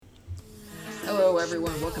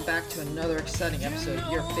everyone, welcome back to another exciting episode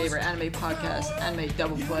of your favorite anime podcast, Anime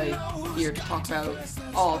Double Play, here to talk about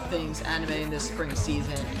all things anime in this spring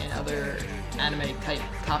season and other anime type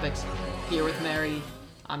topics. Here with Mary,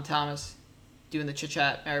 I'm Thomas, doing the chit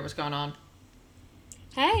chat. Mary, what's going on?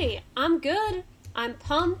 Hey, I'm good. I'm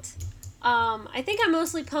pumped. I think I'm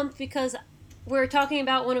mostly pumped because we're talking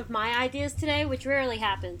about one of my ideas today, which rarely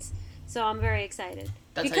happens. So I'm very excited.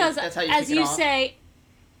 Because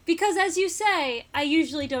as you say, I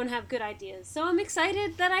usually don't have good ideas. So I'm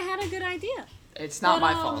excited that I had a good idea. It's not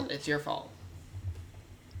my fault. It's your fault.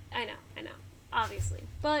 I know. Obviously.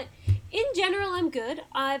 But in general, I'm good.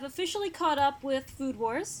 I've officially caught up with Food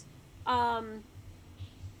Wars.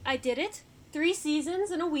 I did it. 3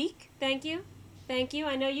 seasons in a week. Thank you.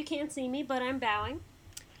 I know you can't see me, but I'm bowing.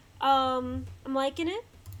 I'm liking it.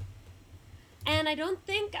 And I don't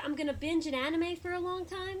think I'm going to binge an anime for a long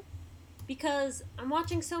time. Because I'm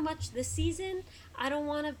watching so much this season, I don't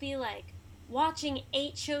want to be like watching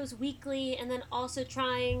 8 shows weekly and then also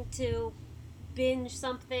trying to binge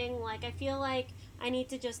something. Like, I feel like I need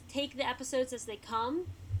to just take the episodes as they come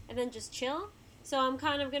and then just chill. So I'm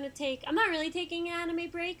kind of going to I'm not really taking an anime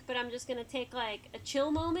break, but I'm just going to take like a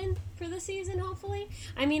chill moment for the season, hopefully.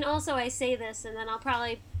 I mean, also I say this and then I'll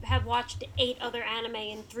probably have watched 8 other anime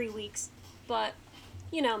in 3 weeks. But,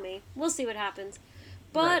 you know me. We'll see what happens.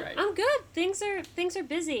 But right. I'm good. Things are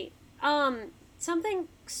busy. Something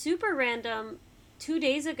super random. 2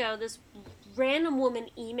 days ago, this random woman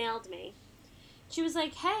emailed me. She was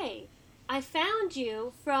like, "Hey, I found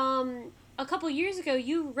you from a couple years ago.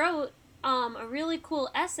 You wrote a really cool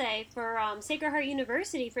essay for Sacred Heart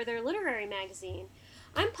University for their literary magazine.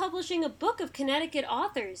 I'm publishing a book of Connecticut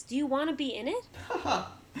authors. Do you want to be in it?"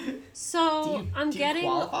 So do you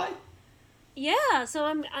qualify? Yeah.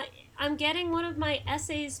 So I'm getting one of my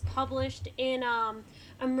essays published in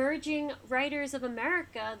Emerging Writers of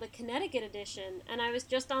America, the Connecticut edition. And I was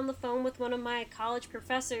just on the phone with one of my college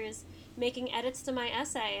professors making edits to my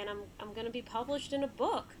essay, and I'm going to be published in a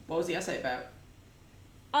book. What was the essay about?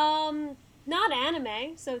 Not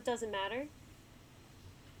anime, so it doesn't matter.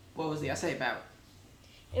 What was the essay about?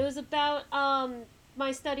 It was about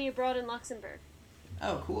my study abroad in Luxembourg.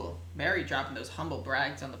 Oh, cool. Mary dropping those humble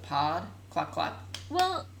brags on the pod. Clap, clap.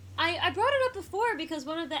 Well, I brought it up before because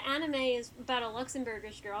one of the anime is about a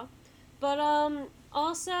Luxembourgish girl. But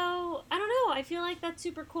also, I don't know, I feel like that's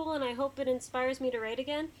super cool and I hope it inspires me to write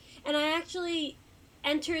again. And I actually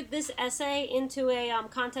entered this essay into a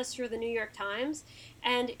contest through the New York Times,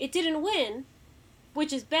 and it didn't win,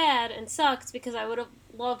 which is bad and sucks because I would have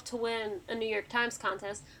loved to win a New York Times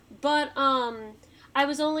contest. But I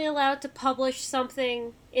was only allowed to publish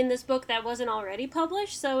something in this book that wasn't already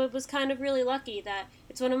published, so it was kind of really lucky that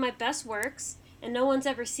it's one of my best works, and no one's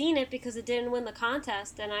ever seen it because it didn't win the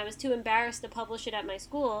contest, and I was too embarrassed to publish it at my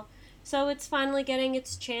school, so it's finally getting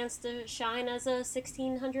its chance to shine as a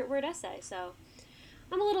 1,600-word essay, so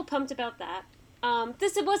I'm a little pumped about that.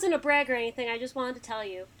 This wasn't a brag or anything, I just wanted to tell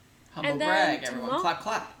you. Humble brag, everyone. Clap,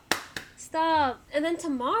 clap. Stop. And then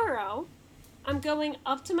tomorrow, I'm going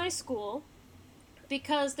up to my school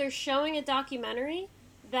because they're showing a documentary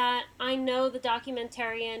that I know the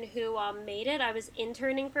documentarian who made it. I was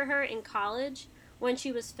interning for her in college when she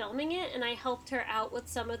was filming it, and I helped her out with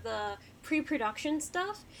some of the pre-production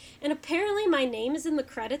stuff. And apparently my name is in the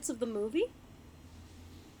credits of the movie.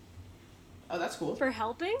 Oh, that's cool. For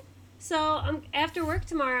helping. So after work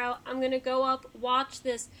tomorrow, I'm going to go up, watch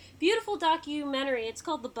this beautiful documentary. It's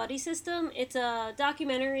called The Buddy System. It's a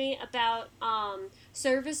documentary about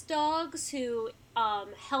service dogs who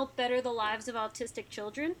help better the lives of autistic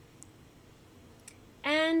children.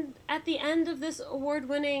 And at the end of this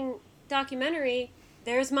award-winning documentary,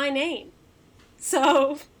 there's my name.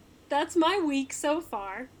 So that's my week so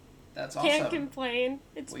far. That's awesome. Can't complain.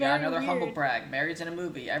 It's we very got another weird. humble brag. Mary's in a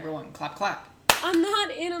movie. Everyone, clap, clap. I'm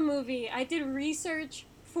not in a movie. I did research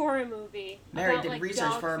for a movie. Mary did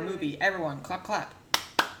research for a movie. Everyone, clap, clap.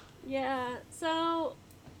 Yeah, so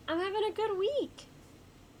I'm having a good week.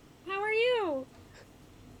 How are you?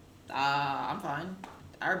 I'm fine.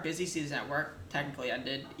 Our busy season at work technically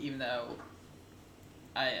ended, even though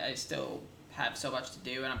I still have so much to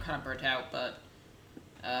do and I'm kind of burnt out, but...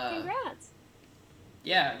 Congrats.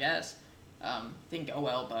 Yeah, I guess. Didn't go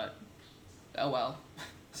well, but... Oh well.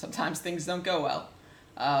 Sometimes things don't go well.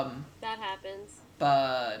 That happens.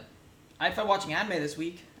 But I had fun watching anime this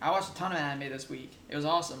week. I watched a ton of anime this week. It was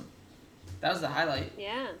awesome. That was the highlight.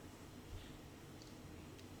 Yeah.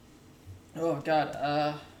 Oh, God.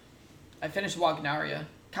 I finished Wagnaria.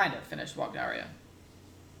 Kind of finished Wagnaria.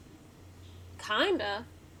 Kinda?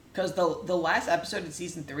 Because the last episode in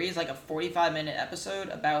Season 3 is like a 45-minute episode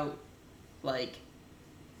about, like,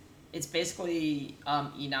 it's basically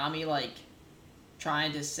Inami like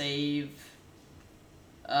trying to save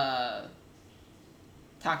uh,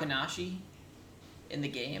 Takanashi in the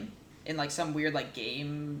game in like some weird like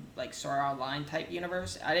game like Sword Art Online type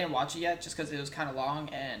universe. I didn't watch it yet just because it was kind of long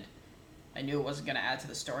and I knew it wasn't gonna add to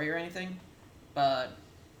the story or anything. But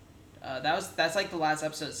that's like the last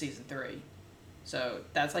episode of season 3, so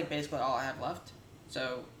that's like basically all I have left.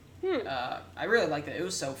 So I really liked it. It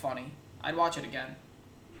was so funny. I'd watch it again.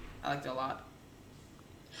 I liked it a lot.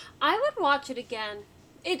 I would watch it again.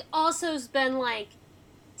 It also has been like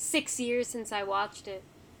 6 years since I watched it,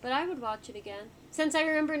 but I would watch it again. Since I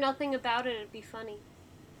remember nothing about it, it'd be funny.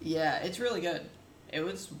 Yeah, it's really good.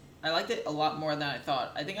 I liked it a lot more than I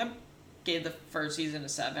thought. I think I gave the first season a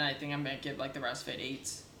 7. I think I'm gonna give like the rest of it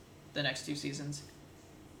 8s. The next 2 seasons.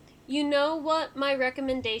 You know what my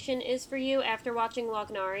recommendation is for you after watching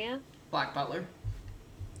Wagnaria? Black Butler.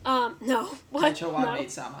 No. What? Kaicho wa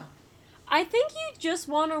Maid-sama. I think you just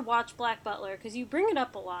want to watch Black Butler because you bring it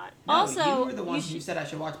up a lot. No, also, you were the one who said I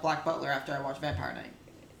should watch Black Butler after I watched Vampire Knight.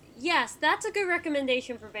 Yes, that's a good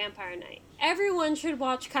recommendation for Vampire Knight. Everyone should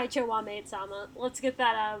watch Kaicho wa Maid-sama. Let's get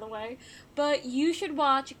that out of the way. But you should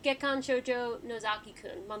watch Gekkan Shoujo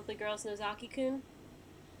Nozaki-kun, Monthly Girls Nozaki-kun.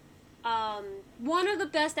 One of the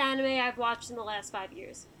best anime I've watched in the last 5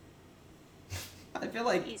 years. I feel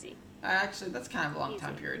like Easy. Actually, that's kind of a long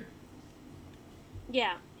time period.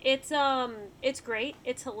 Yeah, it's great.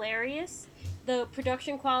 It's hilarious. The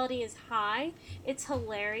production quality is high. It's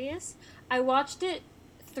hilarious. I watched it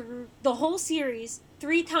through the whole series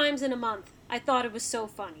 3 times in a month. I thought it was so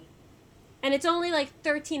funny. And it's only like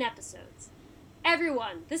 13 episodes.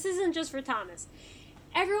 Everyone, this isn't just for Thomas.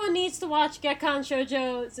 Everyone needs to watch Gekkan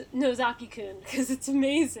Shoujo Nozaki-kun because it's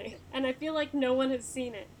amazing. And I feel like no one has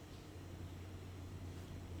seen it.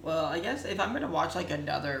 Well, I guess if I'm going to watch like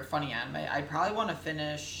another funny anime, I probably want to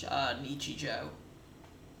finish Nichijou.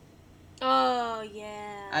 Oh,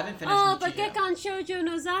 yeah. I haven't finished Nichijou. But Gekkan Shoujo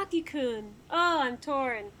Nozaki-kun. Oh, I'm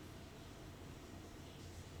torn.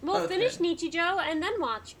 We'll finish Nichijou and then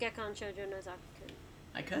watch Gekkan Shoujo Nozaki-kun.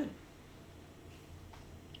 I could.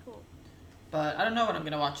 Cool. But I don't know what I'm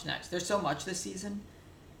going to watch next. There's so much this season.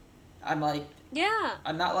 I'm like... Yeah.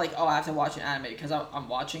 I'm not like, oh, I have to watch an anime because I'm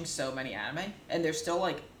watching so many anime. And there's still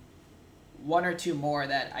like 1 or 2 more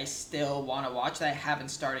that I still want to watch that I haven't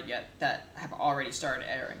started yet that have already started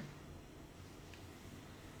airing.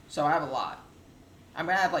 So I have a lot. I'm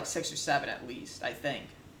going to have like 6 or 7 at least, I think.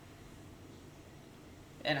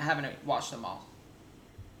 And I haven't watched them all.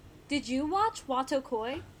 Did you watch Wato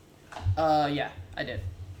Koi? Yeah, I did.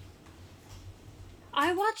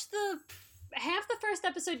 I watched half the first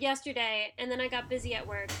episode yesterday, and then I got busy at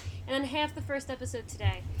work, and then half the first episode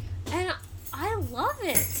today. And I love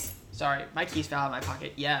it. Sorry, my keys fell out of my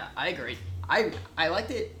pocket. Yeah, I agree. I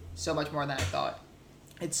liked it so much more than I thought.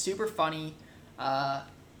 It's super funny. Well,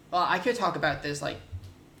 I could talk about this like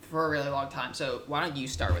for a really long time, so why don't you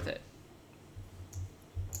start with it?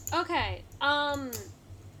 Okay,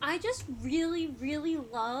 I just really, really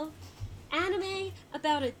love anime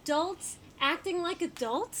about adults acting like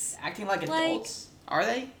adults. Acting like adults? Are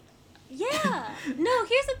they? Yeah. No,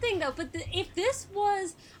 here's the thing though, but if this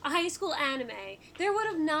was a high school anime, there would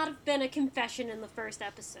have not have been a confession in the first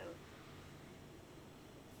episode.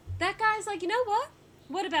 That guy's like, you know what?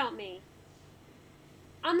 What about me?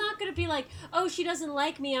 I'm not going to be like, oh, she doesn't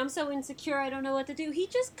like me, I'm so insecure, I don't know what to do. He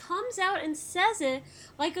just comes out and says it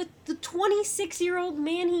like the 26-year-old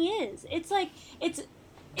man he is. It's like, it's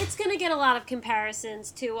going to get a lot of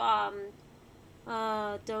comparisons to,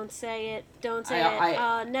 don't say it, Netsu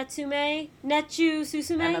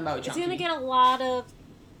Susume. MMO Junkie. It's going to get a lot of,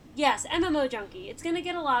 yes, MMO Junkie. It's going to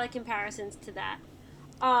get a lot of comparisons to that.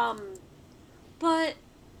 But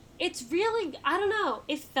it's really, I don't know,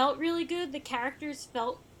 it felt really good. The characters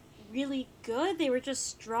felt really good. They were just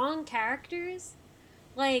strong characters.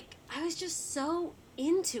 Like, I was just so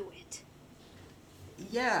into it.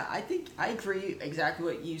 Yeah, I think I agree exactly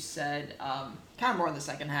what you said. Kind of more in the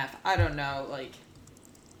second half. I don't know, like,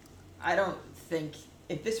 I don't think,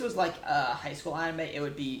 if this was like a high school anime, it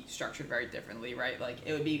would be structured very differently, right? Like,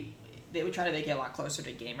 they would try to make it a lot closer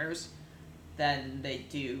to gamers than they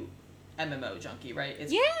do MMO Junkie, right?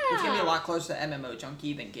 It's gonna be a lot closer to MMO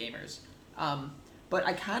Junkie than gamers. But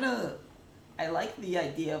I like the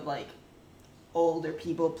idea of like older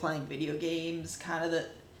people playing video games,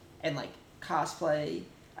 and like cosplay.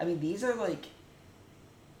 I mean,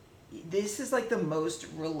 this is like the most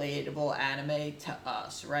relatable anime to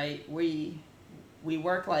us, right? We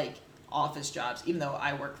work like office jobs, even though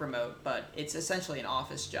I work remote, but it's essentially an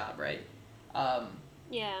office job, right?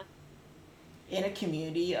 Yeah. In a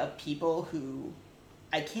community of people who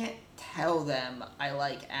I can't tell them I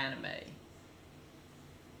like anime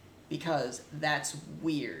because that's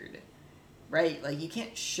weird, right? Like, you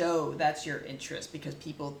can't show that's your interest because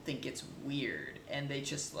people think it's weird and they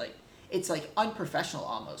just, like, it's, like, unprofessional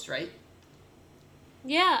almost, right?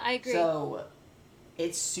 Yeah, I agree. So,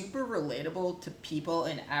 it's super relatable to people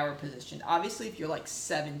in our position. Obviously, if you're, like,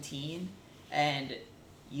 17 and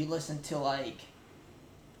you listen to, like,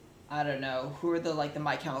 I don't know, who are the, like, the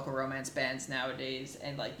My Chemical Romance bands nowadays,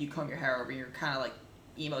 and, like, you comb your hair over and you're kind of, like,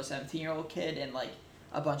 emo 17-year-old kid, and, like,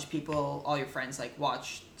 a bunch of people, all your friends, like,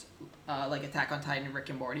 watched, like, Attack on Titan and Rick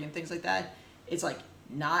and Morty and things like that, it's, like,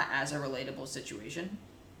 not as a relatable situation,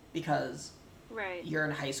 because Right. you're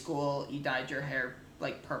in high school, you dyed your hair,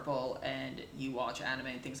 like, purple, and you watch anime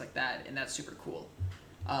and things like that, and that's super cool.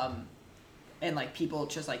 And, like, people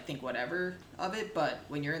just, like, think whatever of it, but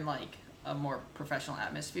when you're in, like, a more professional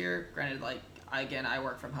atmosphere, granted, like, I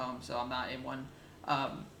work from home, so I'm not in one,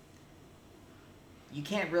 you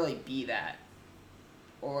can't really be that,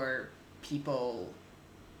 or people,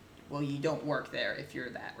 well, you don't work there if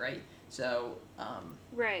you're that, right? So,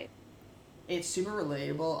 Right. it's super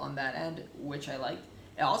relatable on that end, which I liked.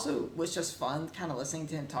 It also was just fun kind of listening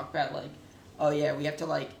to him talk about, like, oh yeah, we have to,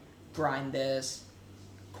 like, grind this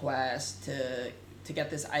quest to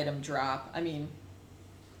get this item drop. I mean,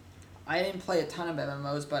 I didn't play a ton of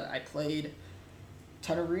MMOs, but I played a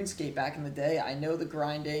ton of RuneScape back in the day. I know the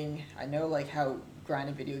grinding. I know, like, how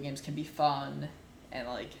grinding video games can be fun, and,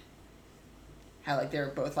 like, how, like, they were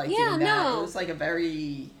both, like, Yeah, doing that. no. It was, like, a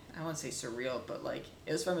very, I don't want to say surreal, but, like,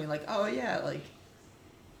 it was for me, like, oh yeah, like,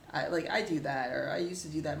 I do that, or I used to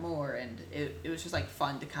do that more, and it was just, like,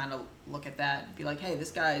 fun to kind of look at that and be like, hey,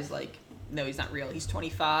 this guy's, like, no, he's not real. He's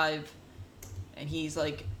 25, and he's,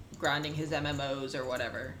 like, grinding his MMOs or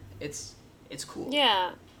whatever. It's cool.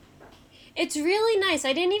 Yeah. It's really nice.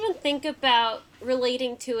 I didn't even think about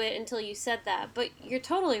relating to it until you said that, but you're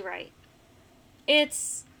totally right.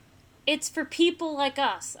 It's for people like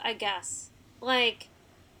us, I guess. Like,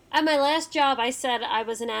 at my last job, I said I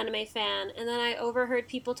was an anime fan, and then I overheard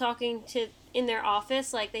people talking to in their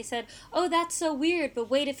office. Like, they said, "Oh, that's so weird, but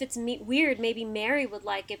wait, if it's weird, maybe Mary would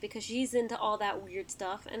like it because she's into all that weird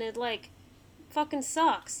stuff." And it, like, fucking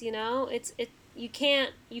sucks, you know? You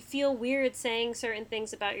can't, you feel weird saying certain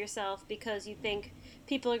things about yourself because you think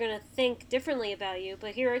people are going to think differently about you.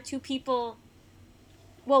 But here are two people,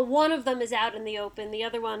 well, one of them is out in the open, the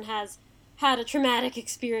other one has had a traumatic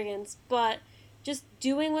experience, but just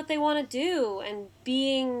doing what they want to do and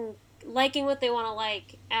liking what they want to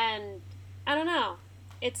like, and I don't know.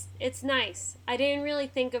 It's nice. I didn't really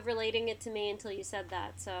think of relating it to me until you said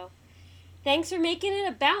that, so thanks for making it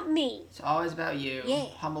about me. It's always about you. Yeah.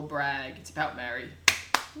 Humble brag. It's about Mary.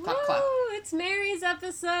 Clap, Woo! clap. It's Mary's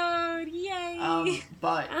episode. Yay!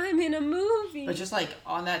 But I'm in a movie. But just, like,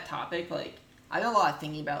 on that topic, like, I did a lot of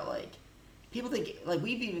thinking about, like, people think, like,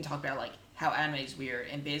 we've even talked about, like, how anime is weird,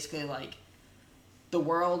 and basically, like, the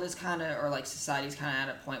world is kind of, or, like, society's kind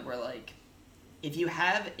of at a point where, like, if you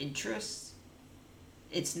have interests,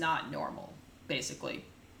 it's not normal, basically.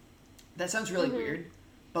 That sounds really weird,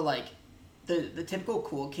 but, like, the typical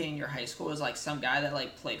cool kid in your high school is, like, some guy that,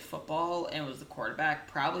 like, played football and was the quarterback,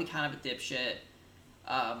 probably kind of a dipshit,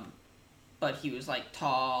 but he was, like,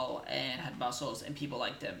 tall and had muscles and people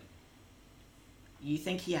liked him. You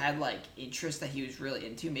think he had, like, interests that he was really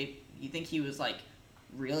into? Maybe you think he was, like,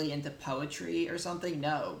 really into poetry or something?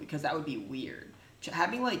 No, because that would be weird.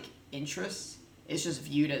 Having, like, interests is just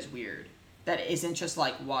viewed as weird. That isn't just,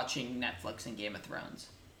 like, watching Netflix and Game of Thrones.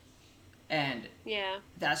 And yeah,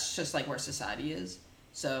 that's just, like, where society is.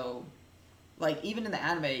 So, like, even in the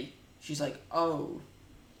anime, she's like, oh,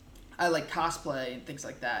 I like cosplay and things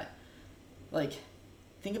like that. Like,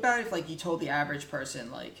 think about if, like, you told the average person,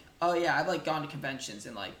 like, oh yeah, I've, like, gone to conventions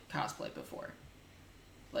and, like, cosplay before.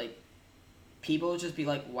 Like, people would just be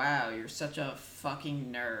like, wow, you're such a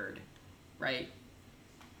fucking nerd, right?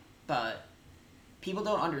 But people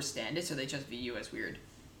don't understand it, so they just view you as weird.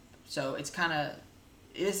 So it's kind of,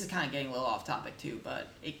 this is kind of getting a little off topic too, but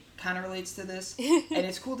it kind of relates to this. And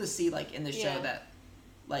it's cool to see, like, in the show that,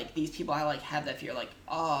 like, these people have that fear, like,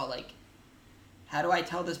 oh, like, how do I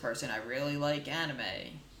tell this person I really like anime?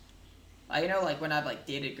 Like, you know, like, when I've, like,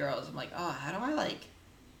 dated girls, I'm like, oh, how do I, like,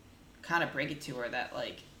 kind of break it to her that,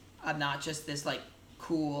 like, I'm not just this, like,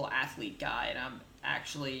 cool athlete guy, and I'm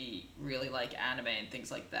actually really like anime and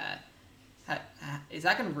things like that. Is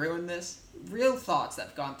that going to ruin this? Real thoughts that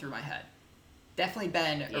have gone through my head. Definitely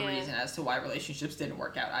been a reason as to why relationships didn't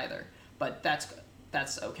work out either. But that's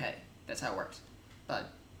okay. That's how it works. But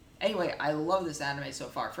anyway, I love this anime so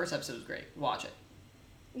far. First episode was great. Watch it.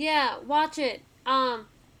 Yeah, watch it.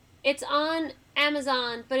 It's on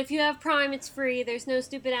Amazon, but if you have Prime, it's free. There's no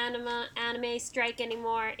stupid anime strike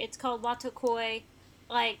anymore. It's called Watakoi.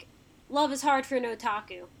 Like, love is hard for an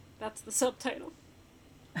otaku. That's the subtitle.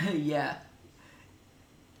 Yeah.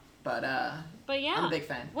 But yeah, I'm a big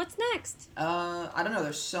fan. What's next? I don't know.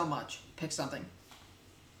 There's so much. Pick something.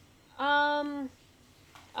 Okay.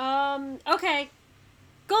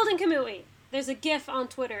 Golden Kamui. There's a GIF on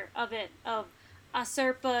Twitter of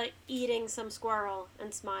Acerpa eating some squirrel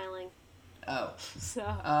and smiling. Oh. So.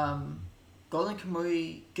 Golden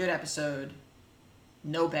Kamui, good episode.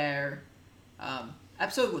 No bear.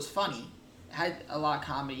 Episode was funny. Had a lot of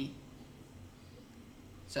comedy.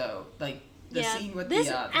 So, like, the scene with this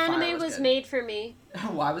the anime was made for me.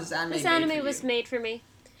 Why was this anime This made anime for you? was made for me.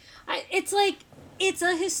 It's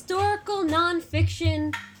a historical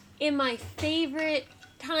nonfiction in my favorite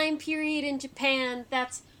time period in Japan.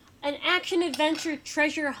 That's an action-adventure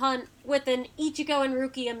treasure hunt with an Ichigo and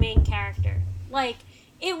Rukia main character. Like,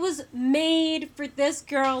 it was made for this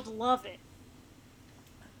girl to love it.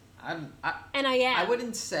 And I am. I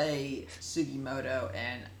wouldn't say Sugimoto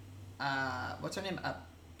and, what's her name?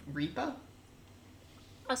 Ripa?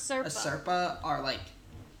 Acerpa are, like,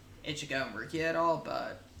 Ichigo and Rukia at all,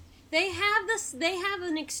 but... They have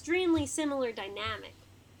an extremely similar dynamic.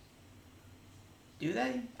 Do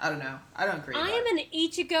they? I don't know. I don't agree. I am an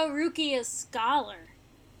Ichigo Rukia scholar.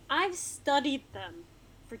 I've studied them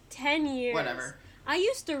for 10 years. Whatever. I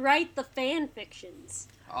used to write the fan fictions.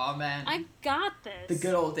 Oh man. I've got this. The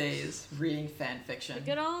good old days, reading fan fiction. The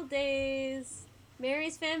good old days.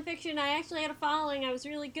 Mary's fan fiction, I actually had a following. I was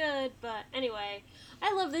really good, but anyway.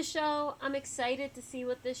 I love this show. I'm excited to see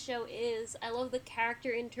what this show is. I love the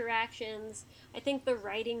character interactions. I think the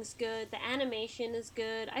writing's good. The animation is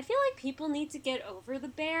good. I feel like people need to get over the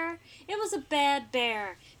bear. It was a bad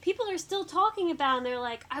bear. People are still talking about it, and they're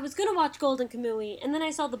like, I was gonna watch Golden Kamui, and then I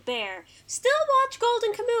saw the bear. Still watch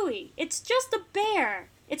Golden Kamui. It's just a bear.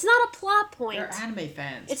 It's not a plot point. They're anime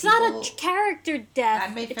fans. It's not a character death.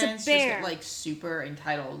 Anime it's fans a bear. just get, like, super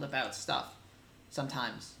entitled about stuff.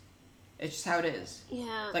 Sometimes. It's just how it is.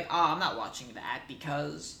 Yeah. Like, I'm not watching that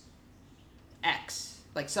because X.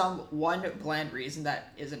 Like, some one bland reason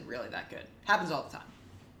that isn't really that good. Happens all the time.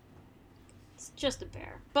 It's just a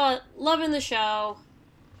bear. But, loving the show.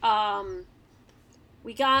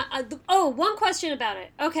 We got... one question about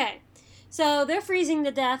it. Okay. So, they're freezing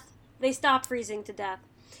to death. They stop freezing to death.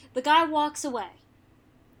 The guy walks away.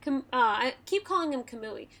 I keep calling him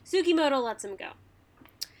Kamui. Sugimoto lets him go.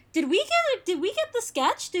 Did we get the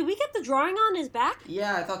sketch? Did we get the drawing on his back?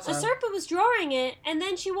 Yeah, I thought so. Acerpa was drawing it, and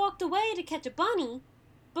then she walked away to catch a bunny.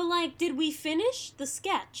 But, like, did we finish the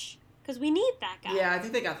sketch? Because we need that guy. Yeah, I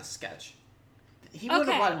think they got the sketch. He wouldn't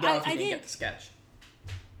have let him go if he didn't get the sketch.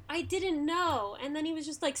 I didn't know, and then he was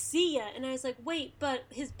just like, see ya, and I was like, wait, but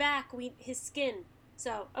his back, his skin.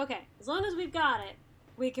 So, okay, as long as we've got it,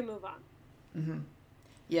 we can move on. Mm-hmm.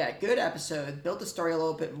 Yeah, good episode. Built the story a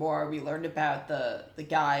little bit more. We learned about the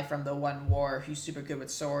guy from the one war who's super good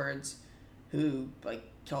with swords, who, like,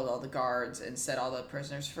 killed all the guards and set all the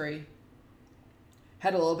prisoners free.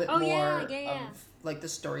 Had a little bit more of, like, the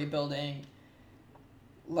story building.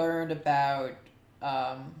 Learned about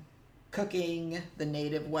cooking the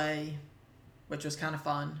native way, which was kind of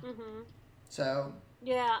fun. Mm-hmm. So...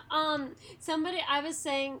 Yeah,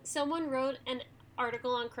 someone wrote an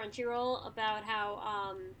article on Crunchyroll about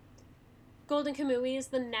how Golden Kamui is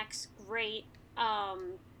the next great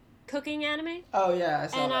cooking anime. Oh yeah, I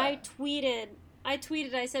saw and that. I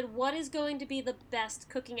tweeted, I said, what is going to be the best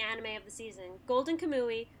cooking anime of the season? Golden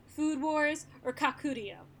Kamui, Food Wars, or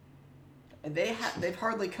Kakurio? They've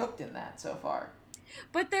hardly cooked in that so far.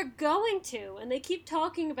 But they're going to, and they keep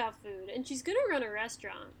talking about food, and she's going to run a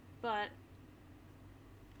restaurant, but...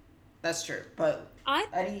 That's true, but... I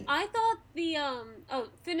thought the,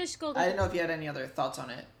 finish Golden... I didn't know if you had any other thoughts on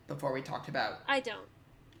it before we talked about... I don't.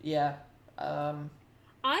 Yeah,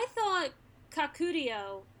 I thought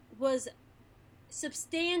Kakurio was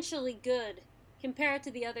substantially good compared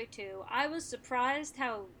to the other two. I was surprised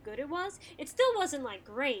how good it was. It still wasn't, like,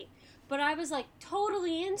 great, but I was, like,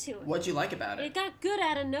 totally into it. What'd you like about it? It got good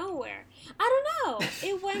out of nowhere. I don't know.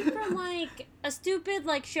 It went from, like, a stupid,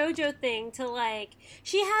 like, shoujo thing to, like,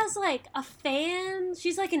 she has, like, a fan.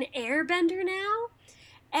 She's, like, an airbender now.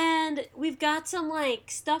 And we've got some,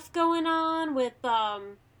 like, stuff going on with,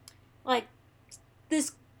 like,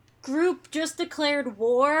 this group just declared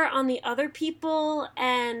war on the other people,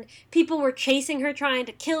 and people were chasing her, trying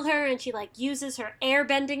to kill her, and she, like, uses her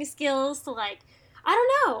airbending skills to, like, I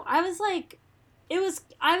don't know. I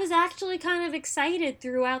was actually kind of excited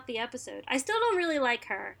throughout the episode. I still don't really like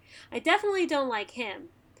her. I definitely don't like him.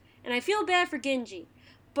 And I feel bad for Genji.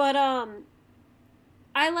 But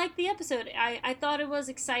I liked the episode. I thought it was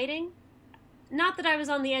exciting. Not that I was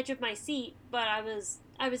on the edge of my seat, but I was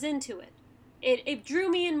into it. It drew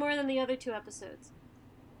me in more than the other two episodes.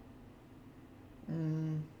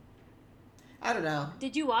 I don't know.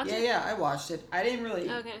 Did you watch it? Yeah, I watched it. I didn't really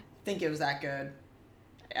think it was that good.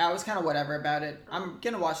 I was kind of whatever about it. I'm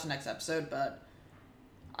gonna watch the next episode, but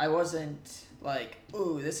I wasn't like,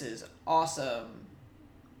 ooh, this is awesome.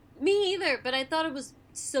 Me either, but I thought it was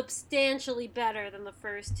substantially better than the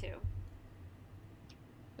first two.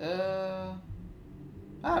 I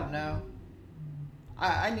don't know.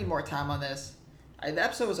 I need more time on this. The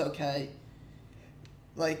episode was okay.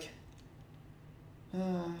 Like,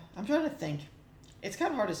 I'm trying to think. It's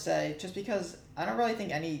kind of hard to say, just because I don't really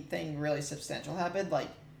think anything really substantial happened. Like,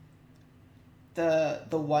 the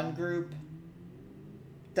one group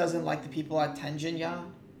doesn't like the people at Tenjin-ya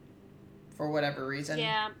for whatever reason.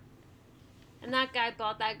 Yeah. And that guy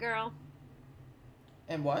bought that girl.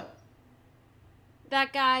 And what?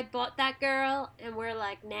 That guy bought that girl, and we're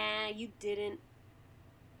like, nah, you didn't.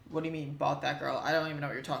 What do you mean, bought that girl? I don't even know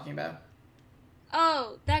what you're talking about.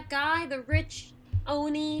 Oh, that guy, the rich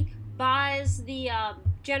Oni, buys the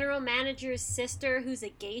general manager's sister, who's a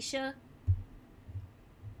geisha.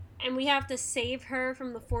 And we have to save her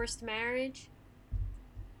from the forced marriage.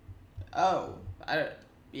 Oh,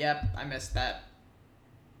 yep, I missed that.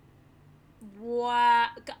 Wow.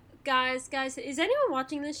 Guys, is anyone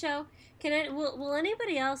watching this show? Will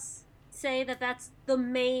anybody else say that that's the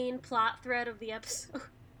main plot thread of the episode?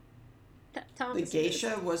 The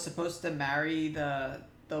geisha was supposed to marry the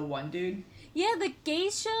one dude? Yeah, the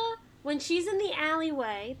geisha, when she's in the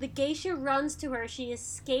alleyway, the geisha runs to her. She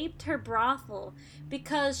escaped her brothel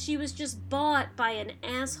because she was just bought by an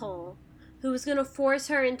asshole who was going to force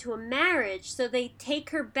her into a marriage. So they take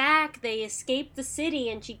her back, they escape the city,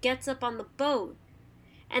 and she gets up on the boat.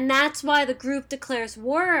 And that's why the group declares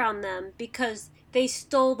war on them, because they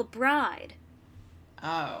stole the bride.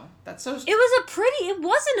 Oh, that's so... It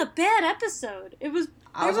wasn't a bad episode. It was...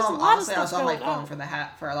 I was on my phone for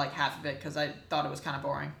like half of it, because I thought it was kind of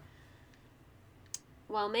boring.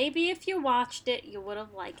 Well, maybe if you watched it, you would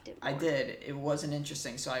have liked it more. I did. It wasn't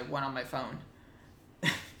interesting, so I went on my phone.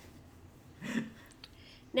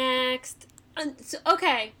 Next.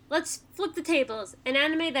 Okay, let's flip the tables. An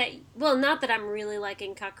anime that... Well, not that I'm really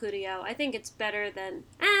liking Kakuryo. I think it's better than...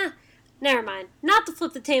 Never mind. Not to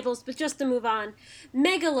flip the tables, but just to move on.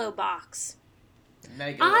 Megalobox.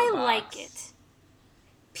 I like it.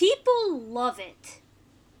 People love it.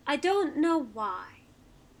 I don't know why.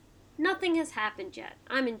 Nothing has happened yet.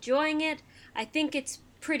 I'm enjoying it. I think it's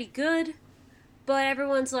pretty good. But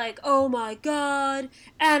everyone's like, oh my god,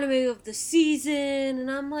 anime of the season.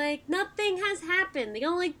 And I'm like, nothing has happened. The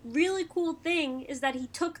only really cool thing is that he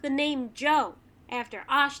took the name Joe after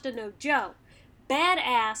Ashita no Joe.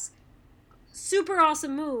 Badass. Super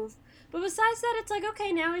awesome move. But besides that, it's like,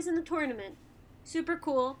 okay, now he's in the tournament. Super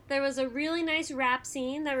cool. There was a really nice rap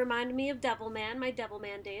scene that reminded me of Devilman, my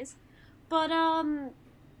Devilman days. But, I'm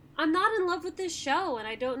not in love with this show, and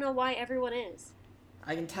I don't know why everyone is.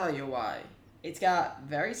 I can tell you why. It's got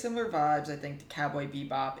very similar vibes, I think, to Cowboy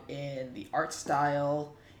Bebop in the art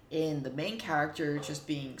style, in the main character just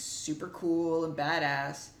being super cool and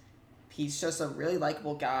badass. He's just a really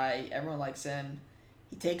likable guy. Everyone likes him.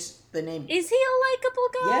 He takes the name... Is he a likable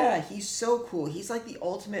guy? Yeah, he's so cool. He's like the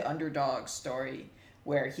ultimate underdog story,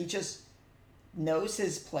 where he just knows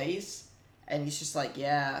his place, and he's just like,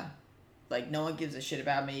 yeah, like, no one gives a shit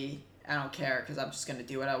about me. I don't care, because I'm just going to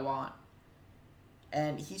do what I want.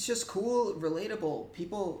 And he's just cool, relatable.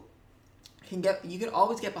 People you can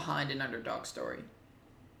always get behind an underdog story.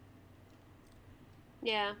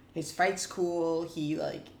 Yeah. His fight's cool. He,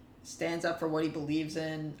 like, stands up for what he believes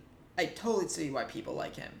in. I totally see why people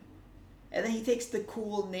like him. And then he takes the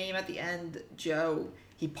cool name at the end, Joe.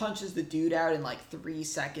 He punches the dude out in, like, 3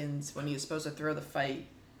 seconds when he was supposed to throw the fight.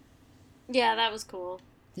 Yeah, that was cool.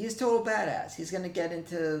 He's total badass. He's going to get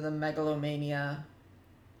into the megalomania.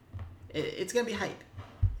 It's going to be hype.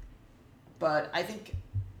 But I think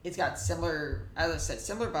it's got similar, as I said,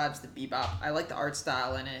 similar vibes to Bebop. I like the art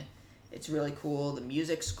style in it. It's really cool. The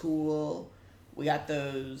music's cool. We got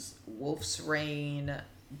those Wolf's Rain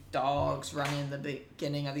dogs running in the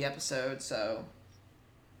beginning of the episode, so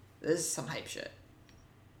this is some hype shit.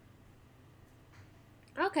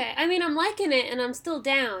 Okay, I mean, I'm liking it and I'm still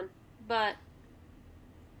down, but,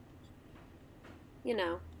 you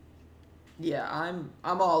know. Yeah, I'm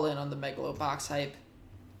all in on the Megalobox hype.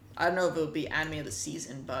 I don't know if it'll be anime of the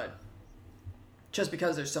season, but just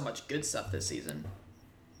because there's so much good stuff this season.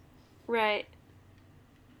 Right.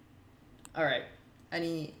 Alright,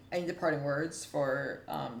 Any departing words for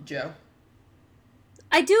Joe?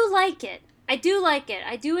 I do like it. I do like it.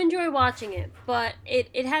 I do enjoy watching it, but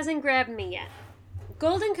it hasn't grabbed me yet.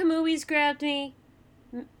 Golden Kamui's grabbed me.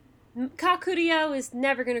 Kakurio is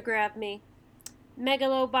never going to grab me.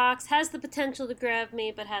 Megalobox has the potential to grab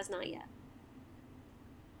me, but has not yet.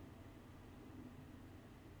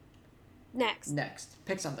 Next.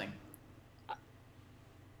 Pick something.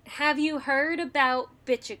 Have you heard about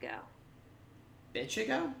Bichigo?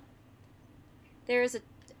 Bichigo? There is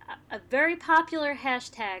a very popular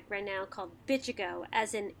hashtag right now called Bichigo,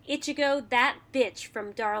 as in Ichigo that bitch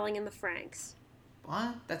from Darling in the Franxx.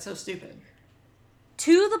 What? That's so stupid.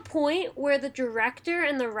 To the point where the director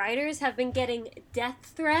and the writers have been getting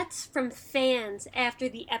death threats from fans after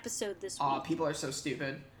the episode this week. Aw, people are so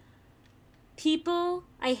stupid. People,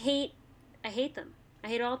 I hate them. I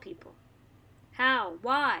hate all people. How?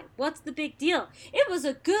 Why? What's the big deal? It was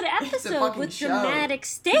a good episode with dramatic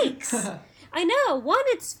stakes. I know. One,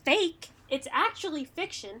 it's fake. It's actually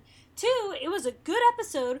fiction. Two, it was a good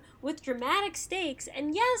episode with dramatic stakes.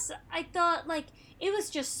 And yes, I thought, like, it was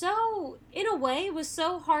just so, in a way, it was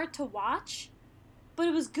so hard to watch. But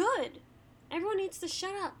it was good. Everyone needs to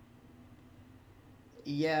shut up.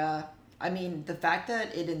 Yeah. I mean, the fact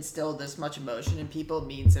that it instilled this much emotion in people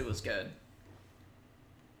means it was good.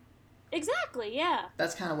 Exactly, yeah.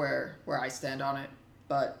 That's kind of where I stand on it.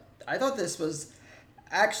 But I thought this was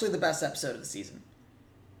actually the best episode of the season.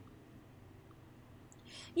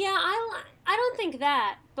 Yeah, I don't think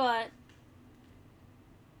that, but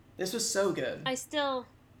this was so good. I still...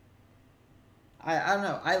 I don't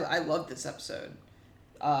know. I love this episode.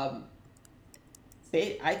 I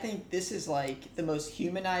think this is like the most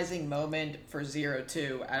humanizing moment for Zero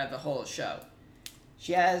Two out of the whole show.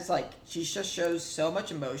 She just shows so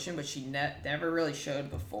much emotion, but she never really showed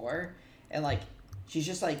before. And, like, she's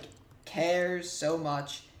just, like, cares so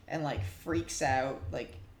much and, like, freaks out,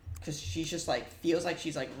 like, because she's just, like, feels like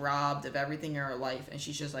she's, like, robbed of everything in her life. And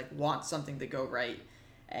she's just, like, wants something to go right.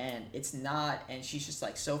 And it's not. And she's just,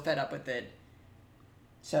 like, so fed up with it.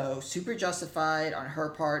 So, super justified on her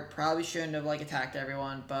part. Probably shouldn't have, like, attacked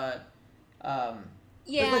everyone, but,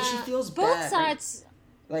 yeah, but, like, she feels both bad. sides...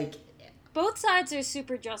 Like... Both sides are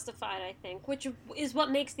super justified, I think, which is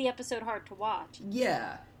what makes the episode hard to watch.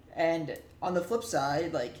 Yeah, and on the flip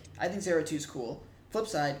side, like, I think Zero Two's cool. Flip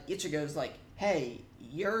side, Ichigo's like, hey,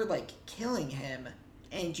 you're, like, killing him,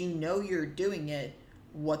 and you know you're doing it,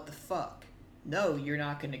 what the fuck? No, you're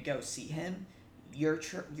not gonna go see him.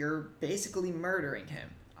 You're basically murdering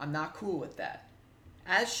him. I'm not cool with that.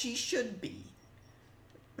 As she should be.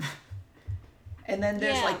 And then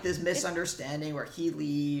there's, like, this misunderstanding where he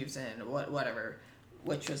leaves and whatever,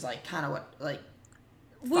 which was, like, kind of what, like,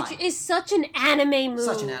 which fine. is such an anime move.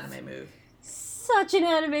 Such an anime move. Such an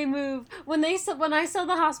anime move. When I saw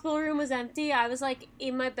the hospital room was empty, I was, like,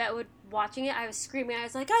 in my bed watching it. I was screaming. I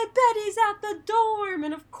was like, I bet he's at the dorm.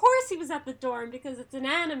 And of course he was at the dorm because it's an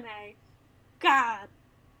anime. God.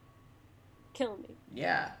 Kill me.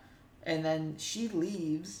 Yeah. And then she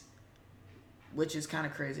leaves, which is kind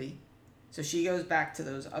of crazy. So she goes back to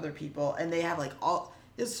those other people, and they have, like, all...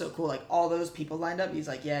 This is so cool. Like, all those people lined up. He's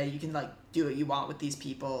like, yeah, you can, like, do what you want with these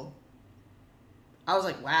people. I was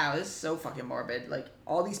like, wow, this is so fucking morbid. Like,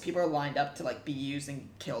 all these people are lined up to, like, be used and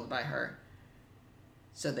killed by her.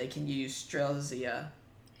 So they can use Strelzia.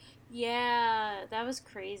 Yeah, that was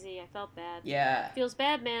crazy. I felt bad. Yeah. Feels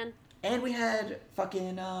bad, man. And we had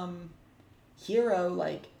fucking, Hero,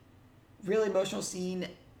 like, really emotional scene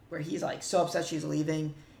where he's, like, so upset she's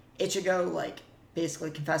leaving. Ichigo, like,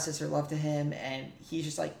 basically confesses her love to him, and he's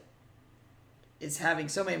just, like, is having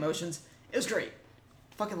so many emotions. It was great.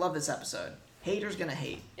 Fucking love this episode. Haters gonna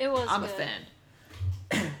hate. It was I'm good.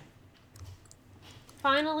 a fan.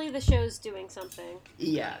 Finally, the show's doing something.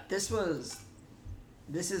 Yeah, this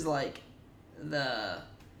is, like, the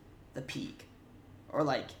peak. Or,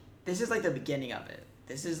 like, this is, like, the beginning of it.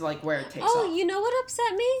 This is, like, where it takes off. Oh, you know what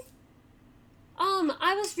upset me?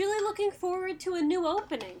 I was really looking forward to a new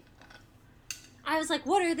opening. I was like,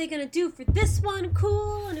 what are they going to do for this one?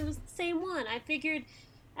 Cool. And it was the same one. I figured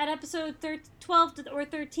at episode 12 or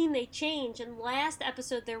 13 they changed. And last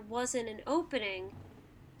episode there wasn't an opening.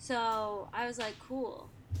 So I was like, cool.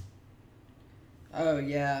 Oh,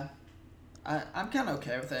 yeah. I'm kind of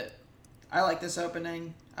okay with it. I like this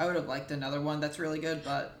opening. I would have liked another one that's really good,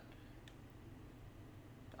 but...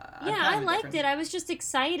 yeah, I liked it. I was just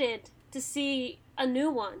excited to see a new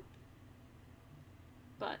one.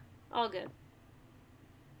 But, all good.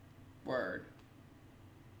 Word.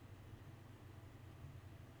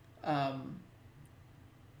 Oh!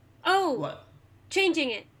 What? Changing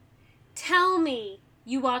it. Tell me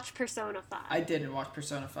you watched Persona 5. I didn't watch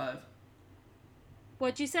Persona 5.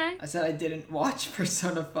 What'd you say? I said I didn't watch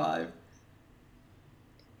Persona 5.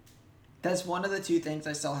 That's one of the 2 things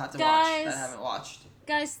I still have to watch that I haven't watched.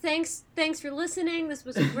 Guys, thanks for listening. This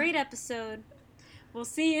was a great episode. We'll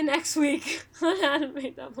see you next week on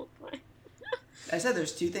Anime Double Play. I said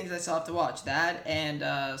there's 2 things I still have to watch. That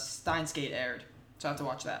and Steins Gate aired. So I have to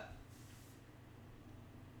watch that.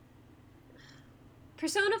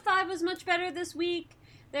 Persona 5 was much better this week.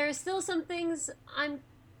 There are still some things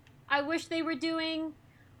I wish they were doing,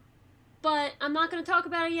 but I'm not going to talk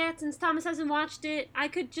about it yet since Thomas hasn't watched it. I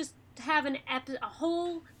could just have a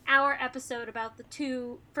whole hour episode about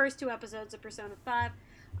the first two episodes of Persona 5.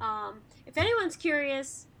 If anyone's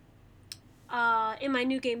curious, in my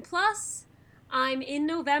New Game Plus, I'm in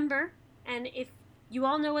November, and if you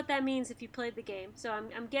all know what that means if you played the game. So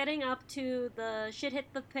I'm getting up to the shit hit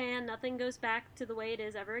the fan, nothing goes back to the way it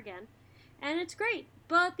is ever again. And it's great,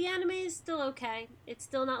 but the anime is still okay. It's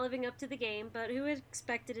still not living up to the game, but who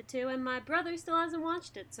expected it to? And my brother still hasn't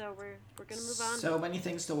watched it, so we're gonna move on. So many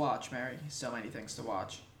things to watch, Mary. So many things to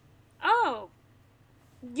watch. Oh,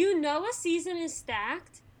 you know a season is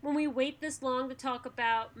stacked when we wait this long to talk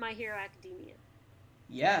about My Hero Academia.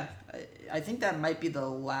 Yeah, I think that might be the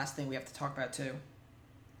last thing we have to talk about too.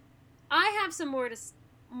 I have some more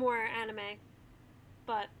anime,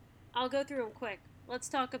 but I'll go through them quick. Let's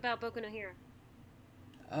talk about Boku no Hero.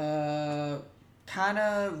 Kind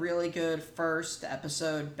of really good first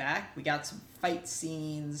episode back. We got some fight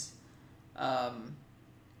scenes.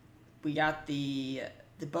 We got the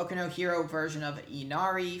Boku no Hero version of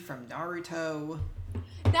Inari from Naruto.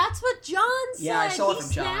 That's what John said. Yeah, I stole it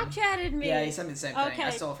from John. He Snapchatted me. Yeah, he sent me the same thing. Okay. I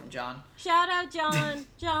stole it from John. Shout out, John.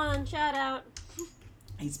 John, shout out.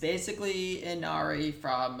 He's basically Inari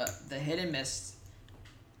from the Hidden Mist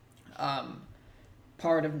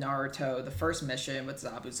part of Naruto, the first mission with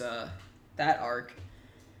Zabuza, that arc.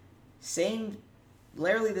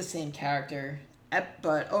 Literally the same character,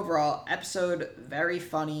 but overall, episode very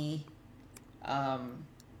funny,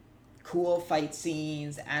 cool fight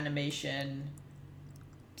scenes, animation,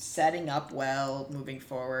 setting up well, moving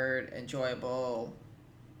forward, enjoyable.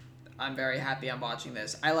 I'm very happy I'm watching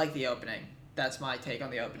this. I like the opening. That's my take on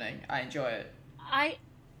the opening. I enjoy it.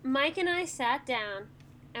 Mike and I sat down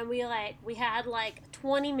and we had like a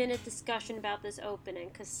 20-minute discussion about this opening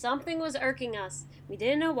because something was irking us. We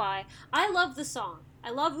didn't know why. I love the song.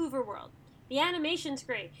 I love Overworld. The animation's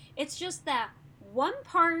great. It's just that one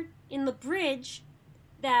part in the bridge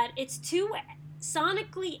that it's too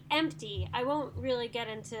sonically empty. I won't really get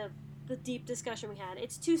into the deep discussion we had.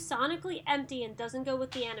 It's too sonically empty and doesn't go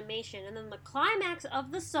with the animation. And then the climax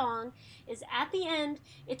of the song is at the end.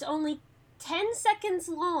 It's only 10 seconds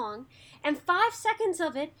long, and 5 seconds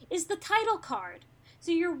of it is the title card.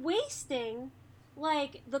 So you're wasting,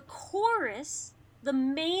 like, the chorus, the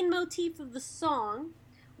main motif of the song,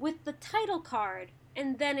 with the title card,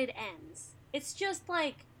 and then it ends. It's just,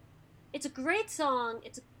 like, it's a great song,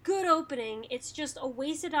 it's a good opening, it's just a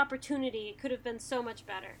wasted opportunity. It could have been so much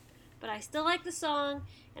better. But I still like the song,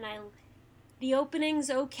 and the opening's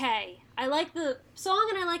okay. I like the song,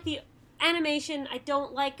 and I like the animation. I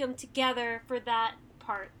don't like them together for that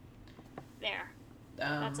part there.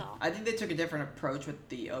 That's all. I think they took a different approach with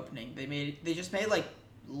the opening. They just made like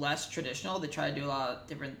less traditional. They try to do a lot of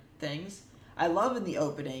different things. I love in the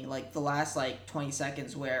opening, like the last like 20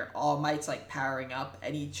 seconds where All Might's like powering up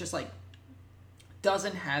and he just like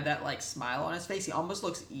doesn't have that like smile on his face. He almost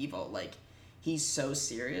looks evil. Like he's so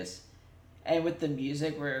serious. And with the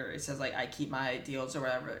music where it says like I keep my ideals or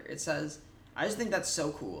whatever it says, I just think that's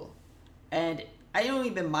so cool. And I don't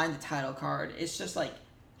even mind the title card. It's just like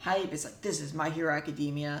hype. It's like, this is My Hero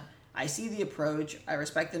Academia. I see the approach. I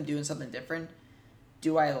respect them doing something different.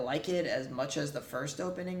 Do I like it as much as the first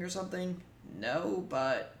opening or something? No,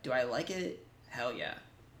 but do I like it? Hell yeah.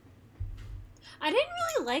 I didn't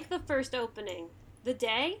really like the first opening. The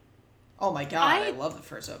day. Oh my god, I love the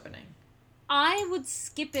first opening. I would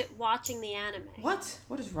skip it watching the anime. What?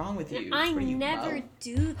 What is wrong with you? I never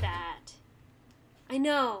do that. I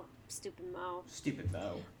know. Stupid Mo. Stupid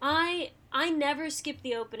Mo. I never skip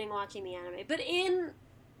the opening watching the anime. But in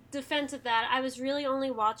defense of that, I was really only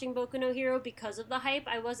watching Boku no Hero because of the hype.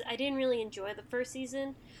 I didn't really enjoy the first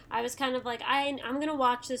season. I was kind of like, I'm going to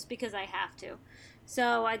watch this because I have to.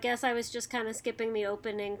 So I guess I was just kind of skipping the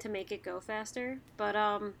opening to make it go faster. But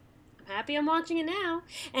I'm happy I'm watching it now.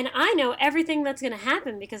 And I know everything that's going to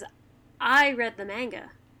happen because I read the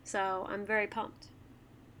manga. So I'm very pumped.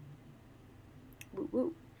 Woo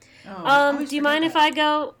woo. Oh, do you mind if I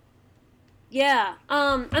go? Yeah.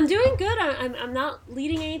 I'm doing good. I'm not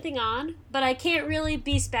leading anything on, but I can't really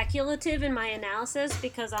be speculative in my analysis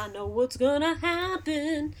because I know what's gonna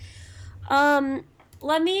happen. Um,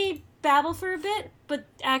 Let me babble for a bit, but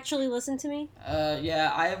actually listen to me.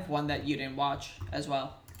 Yeah, I have one that you didn't watch as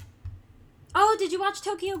well. Oh, did you watch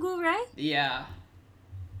Tokyo Ghoul Ray? Yeah.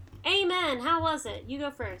 Amen. How was it? You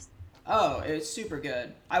go first. Oh, it was super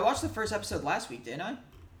good. I watched the first episode last week, didn't I?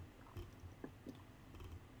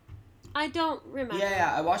 I don't remember.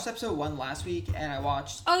 Yeah, I watched episode 1 last week, and I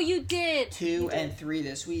watched... Oh, you did! 2 and 3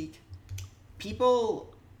 this week.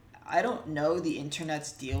 People... I don't know the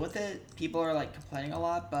internet's deal with it. People are, like, complaining a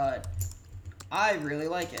lot, but I really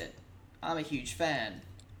like it. I'm a huge fan.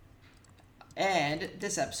 And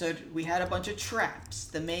this episode, we had a bunch of traps.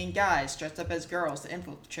 The main guys dressed up as girls to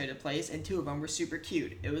infiltrate a place, and 2 of them were super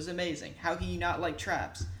cute. It was amazing. How can you not like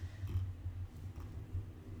traps?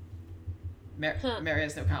 Mary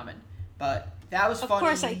has no comment. But that was funny. Of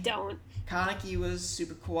course I don't. Kaneki was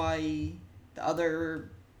super kawaii. The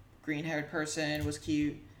other green-haired person was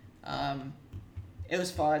cute. It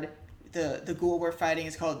was fun. The ghoul we're fighting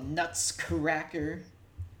is called Nutcracker.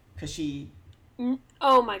 Because she...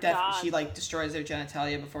 Oh my god. She, like, destroys their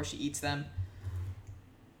genitalia before she eats them.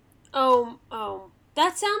 Oh.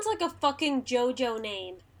 That sounds like a fucking JoJo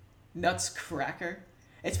name. Nutcracker?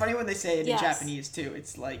 It's funny when they say it in Japanese, too.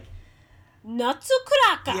 It's like...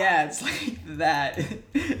 Nutcracker! Yeah, it's like that.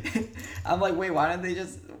 I'm like, wait, why don't they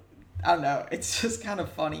just... I don't know. It's just kind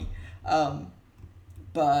of funny.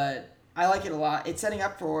 But I like it a lot. It's setting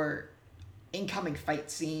up for incoming fight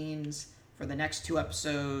scenes for the next 2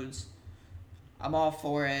 episodes. I'm all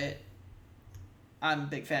for it. I'm a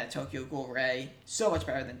big fan of Tokyo Ghoul Ray. So much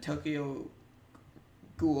better than Tokyo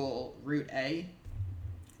Ghoul Route A.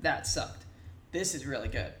 That sucked. This is really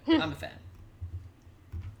good. I'm a fan.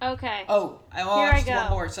 Okay. Oh, I watched one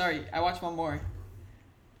more. Sorry, I watched one more.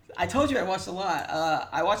 I told you I watched a lot.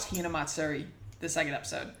 I watched Hinamatsuri, the 2nd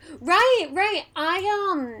episode. Right.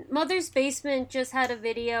 Mother's Basement just had a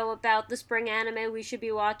video about the spring anime we should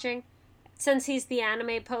be watching. Since he's the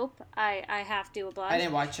anime pope, I have to oblige. I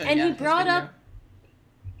didn't watch it. And he brought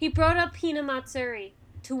up Hinamatsuri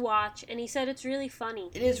to watch, and he said it's really funny.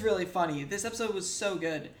 It is really funny. This episode was so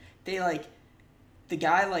good. The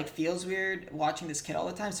guy feels weird watching this kid all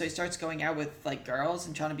the time, so he starts going out with girls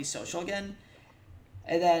and trying to be social again.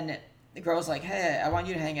 And then the girl's like, "Hey, I want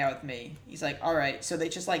you to hang out with me." He's like, "All right." So they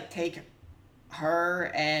just take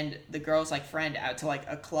her and the girl's friend out to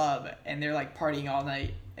a club, and they're partying all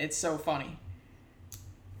night. It's so funny.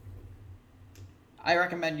 I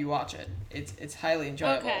recommend you watch it. It's highly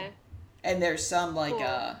enjoyable. Okay. And there's some cool.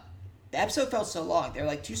 The episode felt so long. There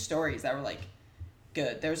were 2 stories that were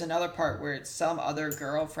good. There was another part where it's some other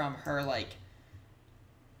girl from her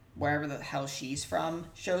wherever the hell she's from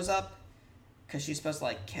shows up, because she's supposed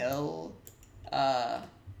to kill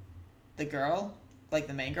the girl,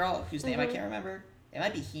 the main girl whose name I can't remember. It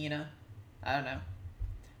might be Hina. I don't know.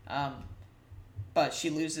 But she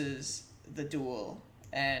loses the duel,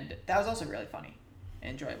 and that was also really funny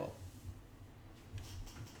and enjoyable.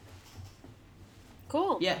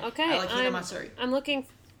 Cool. Yeah. Okay. I like Hinamatsuri. I'm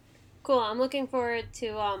looking forward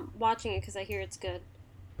to watching it because I hear it's good.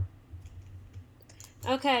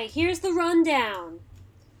 Okay, here's the rundown.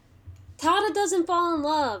 Tada doesn't fall in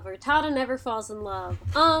love, or Tada never falls in love.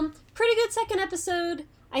 Pretty good 2nd episode.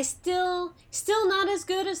 I still not as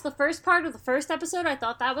good as the first part of the first episode. I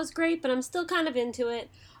thought that was great, but I'm still kind of into it.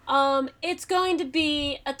 It's going to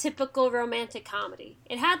be a typical romantic comedy.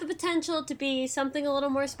 It had the potential to be something a little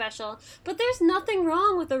more special, but there's nothing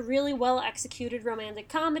wrong with a really well-executed romantic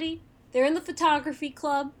comedy. They're in the photography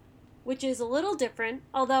club, which is a little different,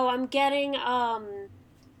 although I'm getting,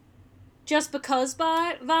 Just Because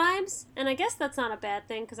vibes, and I guess that's not a bad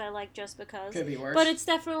thing, because I like Just Because. Could be worse. But it's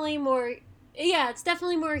definitely more... Yeah, it's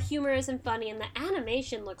definitely more humorous and funny, and the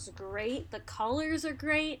animation looks great. The colors are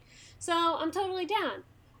great, so I'm totally down.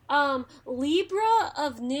 Libra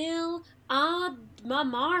of Nil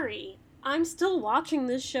Admamari. I'm still watching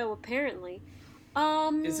this show, apparently.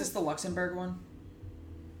 Is this the Luxembourg one?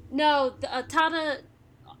 No, Tada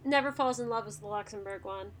Never Falls in Love is the Luxembourg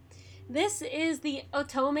one. This is the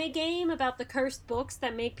Otome game about the cursed books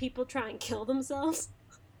that make people try and kill themselves.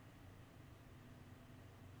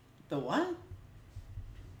 The what?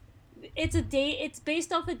 It's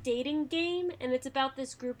based off a dating game, and it's about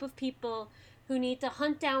this group of people who need to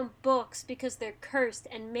hunt down books because they're cursed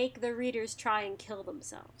and make the readers try and kill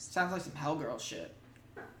themselves. Sounds like some Hellgirl shit.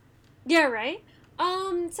 Yeah, right?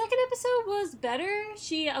 2nd episode was better.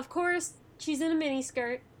 She's in a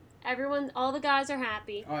miniskirt. All the guys are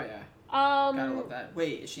happy. Oh yeah. Gotta love that.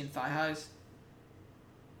 Wait, is she in thigh highs?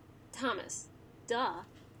 Thomas. Duh.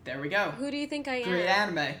 There we go. Who do you think I am? Great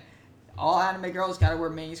anime. All anime girls gotta wear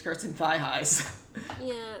mini skirts and thigh highs.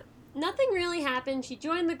 Yeah. Nothing really happened. She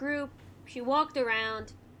joined the group. She walked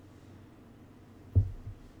around.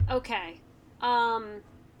 Okay.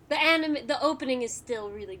 The opening is still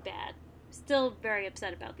really bad. Still very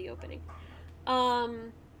upset about the opening.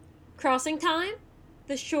 Crossing Time,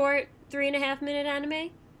 the short 3.5-minute anime,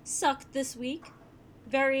 sucked this week.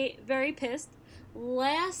 Very, very pissed.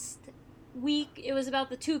 Last week, it was about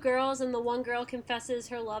the two girls, and the one girl confesses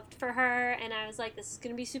her love for her, and I was like, this is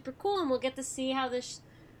going to be super cool, and we'll get to see how this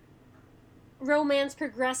romance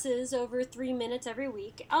progresses over 3 minutes every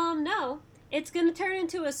week. No. It's going to turn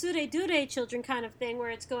into a Sure Dure children kind of thing, where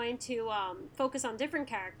it's going to focus on different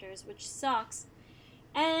characters, which sucks.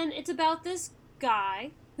 And it's about this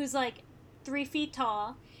guy who's like 3 feet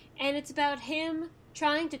tall, and it's about him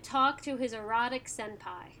trying to talk to his erotic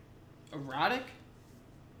senpai. Erotic?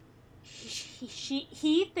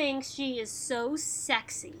 He thinks she is so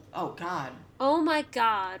sexy. Oh, God. Oh, my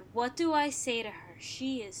God. What do I say to her?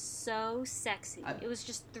 She is so sexy. It was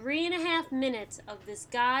just 3.5 minutes of this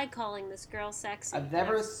guy calling this girl sexy. I've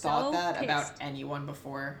never thought so that pissed. about anyone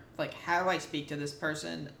before. Like, how do I speak to this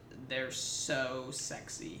person? They're so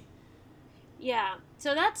sexy. Yeah,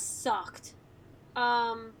 so that sucked.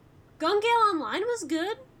 Gun Gale Online was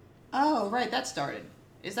good. Oh, right, that started.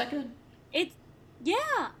 Is that good?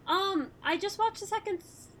 Yeah. I just watched the second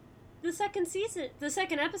season, the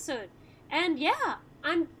second episode, and yeah,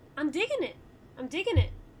 I'm digging it. I'm digging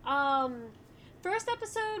it. First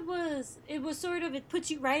episode was sort of, it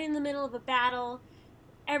puts you right in the middle of a battle.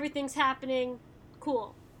 Everything's happening.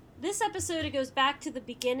 Cool. This episode, it goes back to the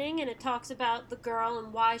beginning, and it talks about the girl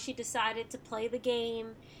and why she decided to play the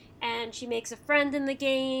game, and she makes a friend in the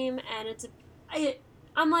game, and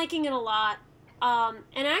I'm liking it a lot.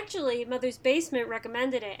 And actually, Mother's Basement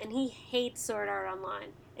recommended it, and he hates Sword Art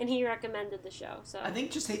Online, and he recommended the show. So I think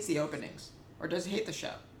just hates the openings. Or does he hate the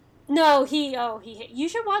show? No, you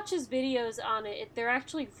should watch his videos on it. They're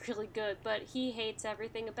actually really good, but he hates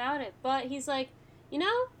everything about it. But he's like,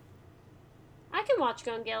 I can watch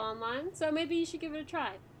Gun Gale Online, so maybe you should give it a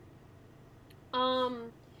try.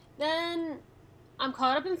 Then I'm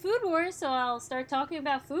caught up in Food Wars, so I'll start talking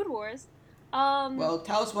about Food Wars. Well,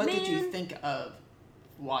 tell us, what did you think of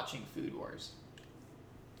watching Food Wars?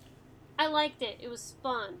 I liked it. It was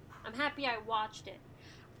fun. I'm happy I watched it.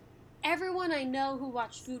 Everyone I know who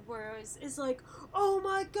watched Food Wars is like, oh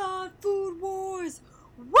my god, Food Wars!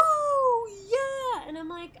 Whoa! Yeah! And I'm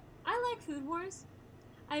like, I like Food Wars.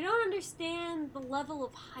 I don't understand the level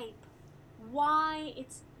of hype. Why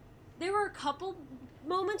it's... There were a couple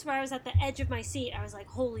moments where I was at the edge of my seat. I was like,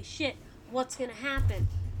 holy shit, what's gonna happen?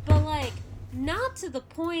 But, like, not to the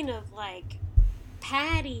point of, like,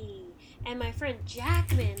 Patty and my friend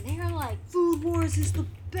Jackman. They're like, Food Wars is the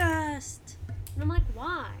best! And I'm like,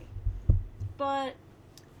 why? But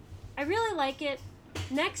I really like it.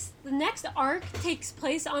 The next arc takes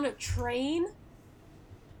place on a train.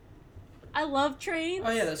 I love trains.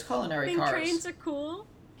 Oh yeah, those culinary I think cars. Trains are cool.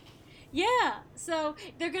 Yeah, so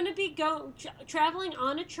they're gonna be traveling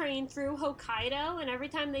on a train through Hokkaido, and every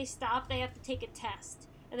time they stop, they have to take a test,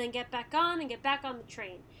 and then get back on the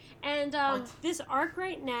train. And this arc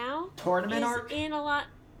right now Tournament is arc? in a lot.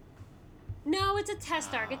 No, it's a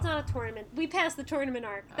test arc. It's not a tournament. We passed the tournament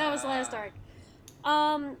arc. That was the last arc.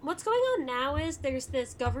 What's going on now is there's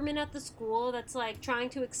this government at the school that's, like, trying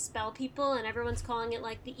to expel people, and everyone's calling it,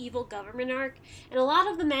 like, the evil government arc. And a lot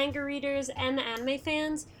of the manga readers and the anime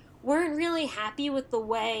fans weren't really happy with the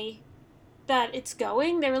way that it's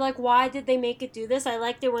going. They were like, why did they make it do this? I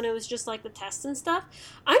liked it when it was just, like, the tests and stuff.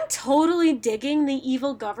 I'm totally digging the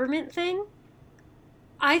evil government thing.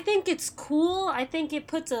 I think it's cool. I think it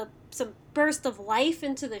puts some burst of life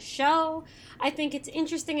into the show. I think it's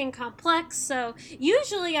interesting and complex. So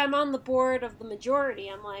usually I'm on the board of the majority.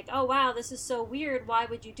 I'm like, oh wow, this is so weird. Why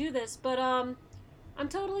would you do this? But I'm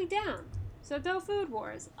totally down. So go Food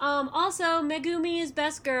Wars. Also, Megumi is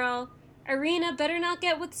best girl. Irina better not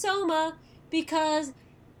get with Soma because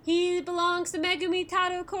he belongs to Megumi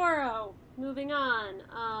Tadokoro. Moving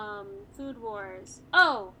on. Food Wars.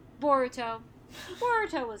 Oh, Boruto.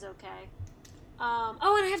 Boruto was okay. And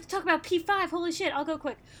I have to talk about P5. Holy shit, I'll go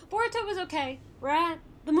quick. Boruto was okay. We're at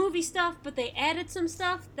the movie stuff, but they added some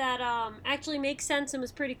stuff that actually makes sense and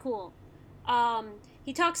was pretty cool.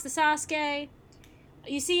 He talks to Sasuke.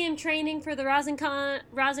 You see him training for the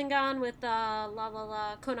Rasengan with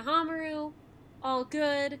Konohamaru. All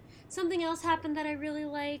good. Something else happened that I really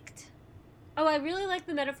liked. Oh, I really liked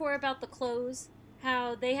the metaphor about the clothes.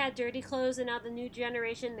 How they had dirty clothes and now the new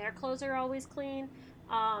generation, their clothes are always clean.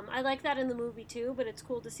 I like that in the movie too, but it's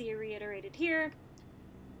cool to see it reiterated here.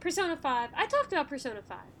 Persona 5. I talked about Persona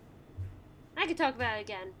 5. I could talk about it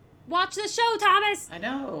again. Watch the show, Thomas! I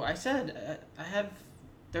know. I said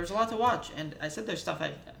there's a lot to watch, and I said there's stuff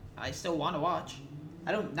I still want to watch.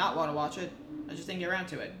 I don't not want to watch it. I just didn't get around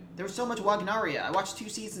to it. There was so much Wagnaria. I watched 2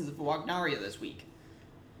 seasons of Wagnaria this week.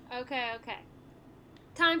 Okay.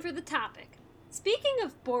 Time for the topic. Speaking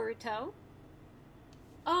of Boruto,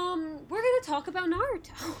 we're gonna talk about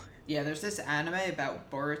Naruto. Yeah, there's this anime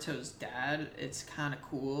about Boruto's dad. It's kind of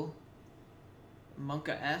cool.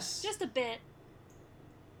 Monka S. Just a bit.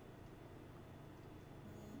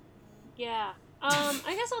 Yeah.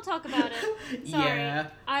 I guess I'll talk about it. Sorry. Yeah.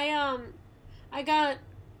 I got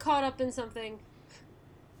caught up in something.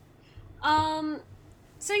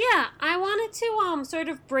 So yeah, I wanted to sort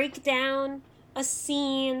of break down a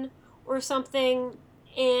scene or something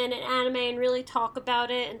in an anime and really talk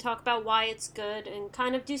about it and talk about why it's good and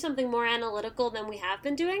kind of do something more analytical than we have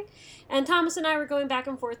been doing. And Thomas and I were going back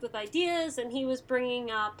and forth with ideas, and he was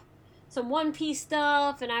bringing up some One Piece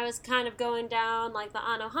stuff, and I was kind of going down like the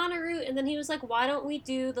Anohana route, and then he was like, why don't we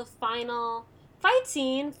do the final fight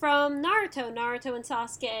scene from Naruto and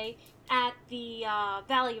Sasuke at the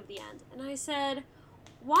Valley of the End? And I said,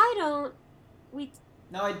 why don't we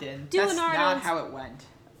No, I didn't. do That's an Naruto not how it went.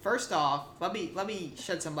 First off, let me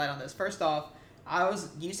shed some light on this. First off,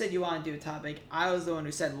 you said you wanted to do a topic. I was the one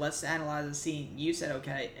who said let's analyze the scene. You said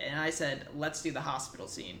okay, and I said let's do the hospital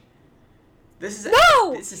scene. This is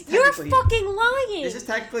you're fucking lying. This is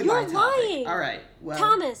technically you're my topic. lying. All right, well,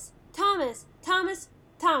 Thomas.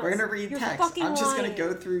 We're gonna read you're text. I'm just lying. gonna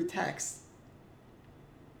go through text.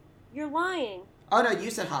 You're lying. Oh no, you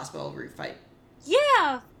said hospital roof fight.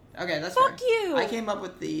 Yeah. Okay, that's Fuck fair. you. I came up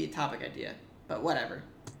with the topic idea, but whatever.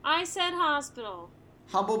 I said hospital.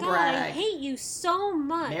 Humble God, brag. I hate you so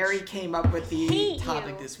much. Mary came up with the Hate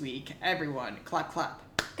topic you. this week. Everyone, clap, clap.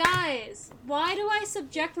 Guys, why do I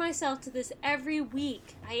subject myself to this every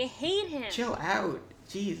week? I hate him. Chill out.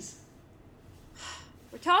 Jeez.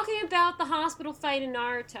 We're talking about the hospital fight in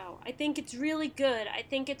Naruto. I think it's really good. I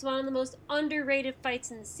think it's one of the most underrated fights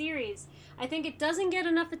in the series. I think it doesn't get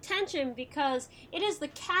enough attention because it is the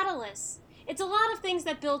catalyst. It's a lot of things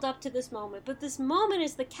that build up to this moment, but this moment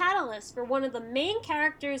is the catalyst for one of the main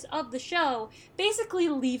characters of the show basically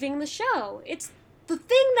leaving the show. It's the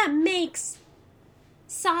thing that makes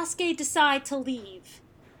Sasuke decide to leave.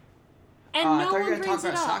 And I no thought you were one going to talk brings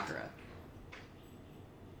it about up. Sakura.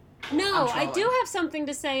 No, I'm I do trolling. have something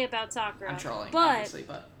to say about Sakura. I'm trolling, but obviously,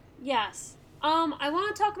 but... yes. I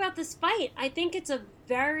want to talk about this fight. I think it's a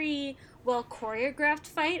very well choreographed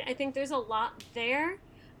fight. I think there's a lot there,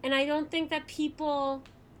 and I don't think that people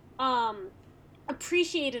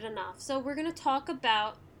appreciate it enough. So we're going to talk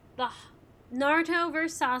about the Naruto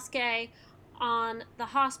versus Sasuke on the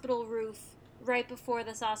hospital roof right before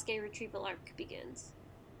the Sasuke retrieval arc begins.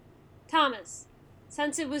 Thomas,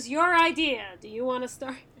 since it was your idea, do you want to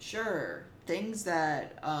start? Sure. Things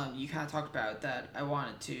that you kind of talked about that I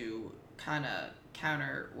wanted to kind of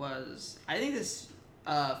counter was, I think this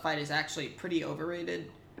fight is actually pretty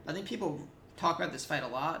overrated. I think people talk about this fight a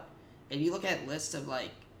lot. If you look at lists of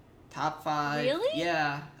like top 5, Really?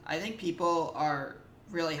 Yeah, I think people are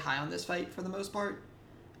really high on this fight for the most part.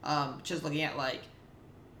 Just looking at like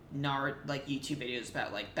YouTube videos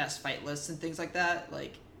about like best fight lists and things like that.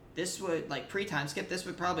 Like this would like pre-time skip. This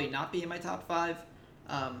would probably not be in my top 5.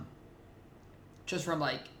 Just from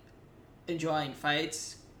like enjoying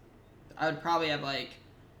fights, I would probably have like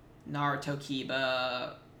Naruto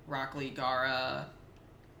Kiba, Rock Lee Gaara.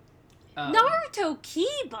 Naruto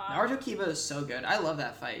Kiba? Naruto Kiba is so good. I love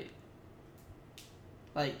that fight.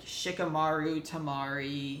 Like Shikamaru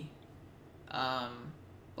Tamari,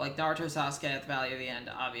 like Naruto Sasuke at the Valley of the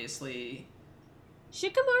End, obviously.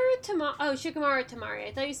 Shikamaru Tamari.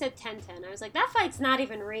 I thought you said Tenten. I was like, that fight's not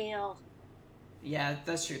even real. Yeah,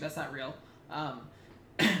 that's true. That's not real.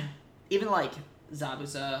 Even like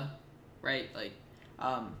Zabuza, right? Like,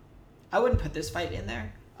 I wouldn't put this fight in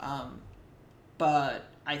there. But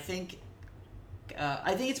I think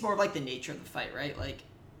it's more of like the nature of the fight, right? Like,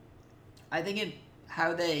 I think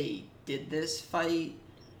how they did this fight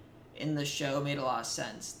in the show made a lot of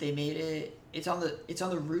sense. They made it. It's on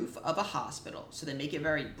the roof of a hospital, so they make it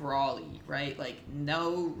very brawly, right? Like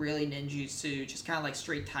no really ninjutsu, just kind of like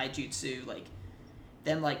straight taijutsu, like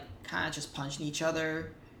them like kind of just punching each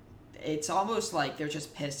other. It's almost like they're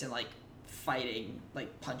just pissed and like fighting,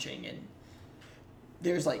 like punching, and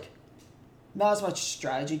there's like not as much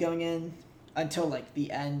strategy going in until like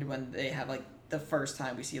the end when they have like the first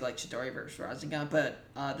time we see like Chidori versus Rasengan. But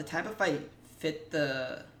the type of fight fit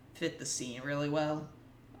the scene really well.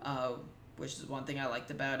 which is one thing I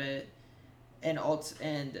liked about it. And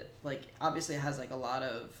like obviously it has like a lot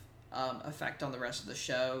of effect on the rest of the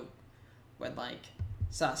show when like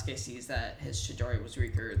Sasuke sees that his Chidori was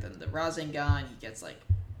weaker than the Rasengan. He gets like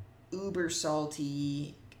uber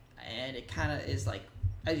salty, and it kind of is like,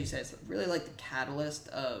 as you said, it's really like the catalyst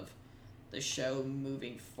of the show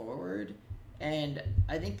moving forward. And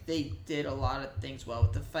I think they did a lot of things well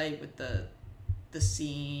with the fight, with the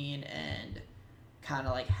scene, and kind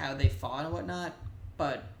of like how they fought and whatnot.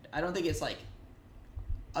 But I don't think it's like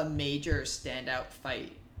a major standout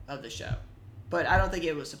fight of the show. But I don't think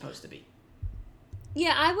it was supposed to be.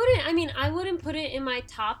 Yeah, I wouldn't put it in my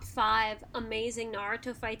top 5 amazing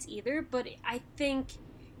Naruto fights either, but I think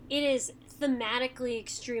it is thematically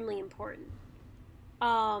extremely important.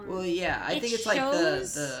 Well, yeah, I think it's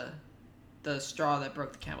shows... like the straw that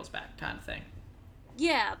broke the camel's back kind of thing.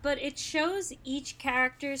 Yeah, but it shows each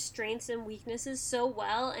character's strengths and weaknesses so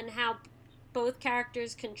well, and how both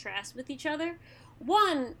characters contrast with each other.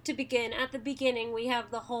 One, to begin, at the beginning, we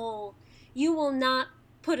have the whole "you will not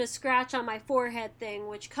put a scratch on my forehead" thing,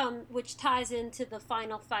 which ties into the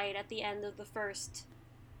final fight at the end of the first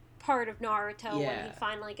part of Naruto, when he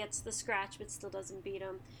finally gets the scratch but still doesn't beat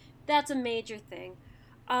him. That's a major thing.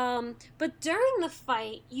 But during the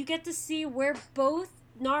fight, you get to see where both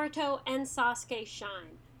Naruto and Sasuke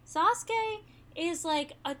shine. Sasuke is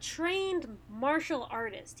like a trained martial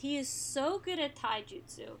artist. He is so good at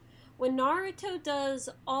taijutsu. When Naruto does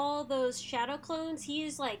all those shadow clones, he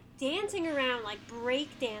is like dancing around, like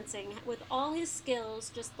break dancing with all his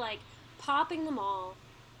skills, just like popping them all.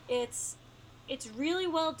 It's really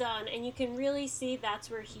well done, and you can really see that's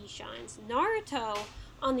where he shines. Naruto,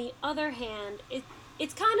 on the other hand, it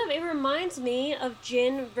reminds me of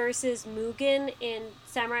Jin versus Mugen in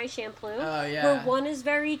Samurai Champloo. Oh, yeah. Where one is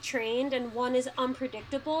very trained and one is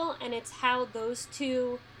unpredictable, and it's how those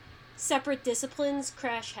two separate disciplines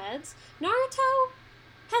crash heads. Naruto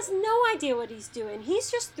has no idea what he's doing. He's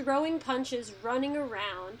just throwing punches, running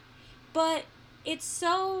around, but it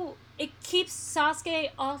keeps Sasuke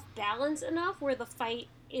off balance enough where the fight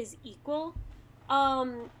is equal.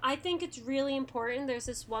 I think it's really important. There's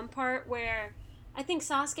this one part where I think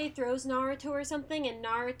Sasuke throws Naruto or something, and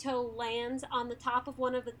Naruto lands on the top of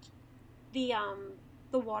one of the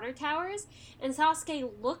water towers, and Sasuke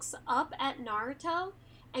looks up at Naruto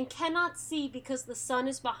and cannot see because the sun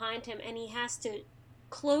is behind him, and he has to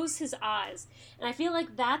close his eyes. And I feel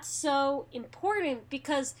like that's so important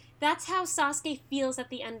because that's how Sasuke feels at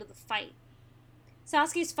the end of the fight.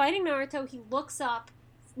 Sasuke's fighting Naruto, he looks up,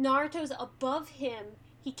 Naruto's above him,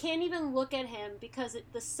 he can't even look at him because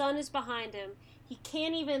the sun is behind him. He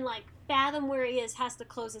can't even like fathom where he is, has to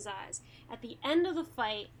close his eyes. At the end of the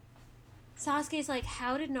fight, Sasuke's like,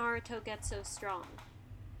 how did Naruto get so strong?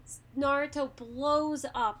 Naruto blows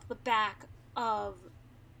up the back of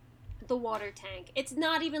the water tank. It's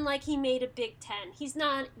not even like he made a big tent. He's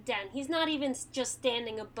not even just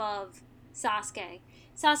standing above Sasuke.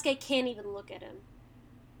 Sasuke can't even look at him.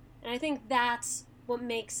 And I think that's what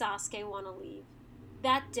makes Sasuke want to leave.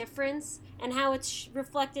 That difference, and how it's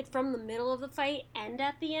reflected from the middle of the fight and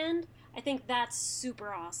at the end, I think that's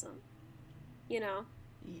super awesome. You know?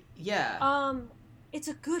 Yeah. It's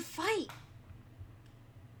a good fight.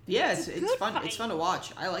 Yeah, it's fun. Fight. It's fun to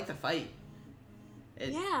watch. I like the fight.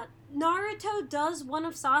 Yeah, Naruto does one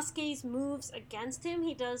of Sasuke's moves against him.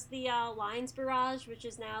 He does the Lion's Barrage, which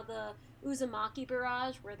is now the Uzumaki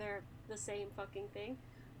Barrage, where they're the same fucking thing.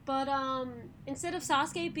 But instead of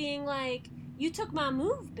Sasuke being like, "You took my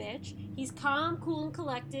move, bitch," he's calm, cool, and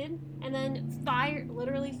collected, and then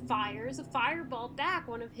literally fires a fireball back,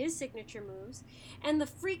 one of his signature moves. And the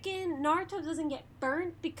freaking Naruto doesn't get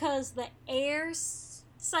burnt because the air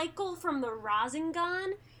cycle from the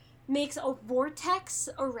Rasengan makes a vortex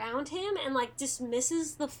around him and like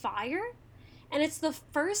dismisses the fire. And it's the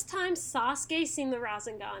first time Sasuke's seen the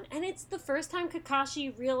Rasengan, and it's the first time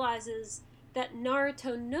Kakashi realizes that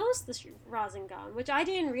Naruto knows the Rasengan, which I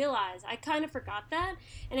didn't realize. I kind of forgot that.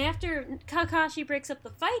 And after Kakashi breaks up the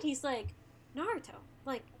fight, he's like, Naruto,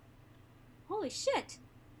 like, holy shit.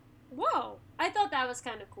 Whoa. I thought that was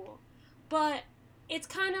kind of cool. But it's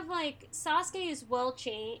kind of like Sasuke is well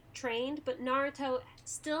trained, but Naruto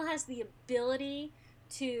still has the ability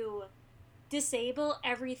to disable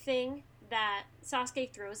everything that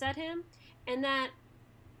Sasuke throws at him, and that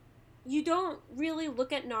you don't really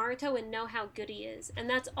look at Naruto and know how good he is. And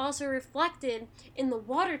that's also reflected in the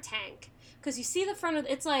water tank. Because you see the front of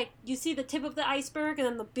it's like, you see the tip of the iceberg and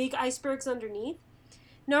then the big icebergs underneath.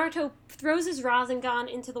 Naruto throws his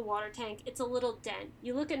Rasengan into the water tank. It's a little dent.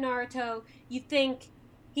 You look at Naruto, you think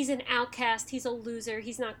he's an outcast, he's a loser,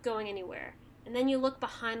 he's not going anywhere. and then you look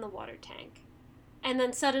behind the water tank, and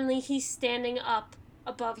then suddenly he's standing up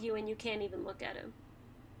above you and you can't even look at him.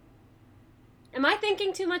 Am I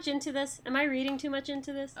thinking too much into this? Am I reading too much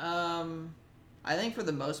into this? I think for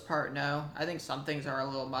the most part, no. I think some things are a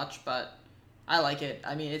little much, but I like it.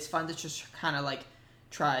 I mean, it's fun to just kind of like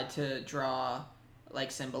try to draw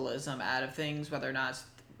like symbolism out of things, whether or not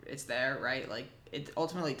it's there, right? Like it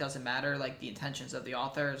ultimately doesn't matter, like the intentions of the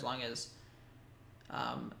author, as long as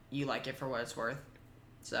you like it for what it's worth.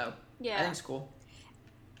 So yeah, I think it's cool,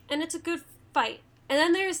 and it's a good fight. And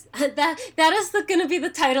then there's that is going to be the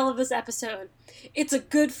title of this episode. It's a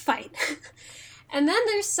good fight. And then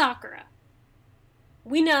there's Sakura.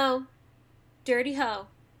 We know, dirty hoe,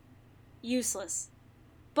 useless.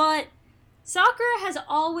 But Sakura has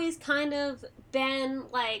always kind of been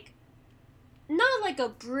like, not like a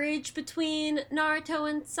bridge between Naruto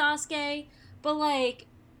and Sasuke, but like,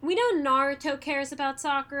 we know Naruto cares about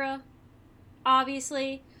Sakura,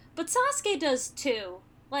 obviously, but Sasuke does too.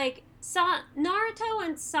 Like, Naruto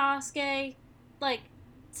and Sasuke, like,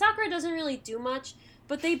 Sakura doesn't really do much,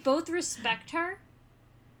 but they both respect her.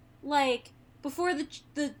 Like, before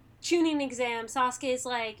the Chunin exam, Sasuke's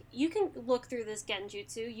like, you can look through this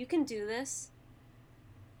genjutsu, you can do this.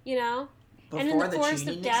 You know? Before and in the Forest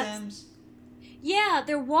of Death, exams? Yeah,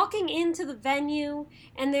 they're walking into the venue,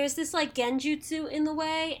 and there's this, like, genjutsu in the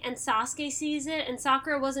way, and Sasuke sees it, and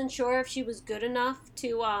Sakura wasn't sure if she was good enough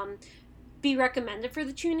to, be recommended for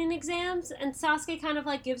the Chunin exams, and Sasuke kind of,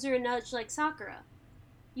 like, gives her a nudge, like, Sakura,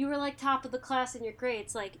 you were, like, top of the class in your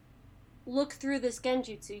grades, like, look through this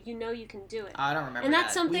genjutsu, you know you can do it. I don't remember and that.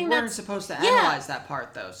 That's something we weren't supposed to analyze that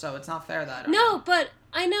part, though, so it's not fair that I don't know. But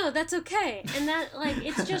I know, that's okay, and that, like,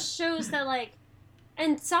 it just shows that, like,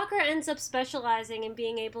 and Sakura ends up specializing in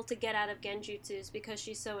being able to get out of genjutsus because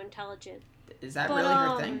she's so intelligent. Is that really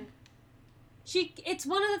her thing? It's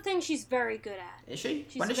one of the things she's very good at. Is she?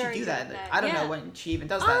 When does she do that? I don't know when she even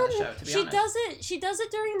does that in the show, to be honest. She does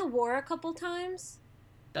it during the war a couple times.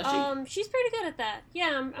 Does she? She's pretty good at that.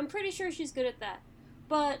 Yeah, I'm pretty sure she's good at that.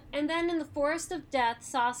 And then in the Forest of Death,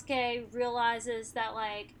 Sasuke realizes that,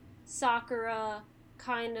 like, Sakura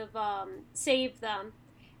kind of, saved them.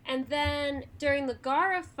 And then during the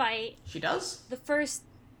Gaara fight... She does?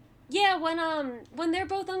 Yeah, when they're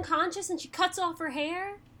both unconscious and she cuts off her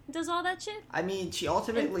hair... Does all that shit? I mean, she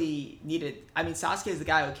ultimately Sasuke is the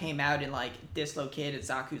guy who came out and, like, dislocated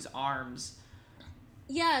Zaku's arms.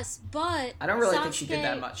 Yes, but I don't really think she did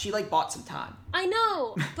that much. She, like, bought some time. I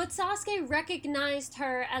know, but Sasuke recognized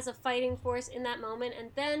her as a fighting force in that moment, and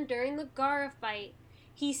then during the Gaara fight,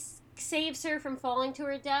 he saves her from falling to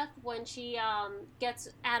her death when she gets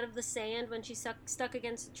out of the sand when she's stuck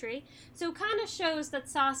against a tree. So it kind of shows that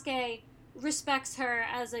Sasuke respects her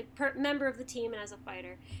as a member of the team and as a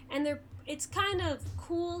fighter. And it's kind of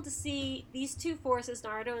cool to see these two forces,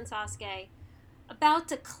 Naruto and Sasuke, about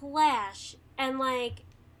to clash. And, like,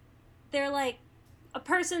 they're, like, a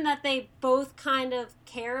person that they both kind of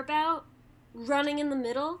care about running in the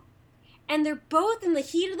middle. And they're both in the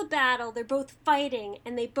heat of the battle. They're both fighting.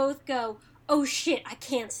 And they both go, oh, shit, I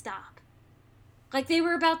can't stop. Like,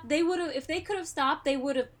 if they could have stopped, they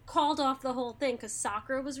would have called off the whole thing because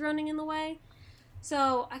Sakura was running in the way.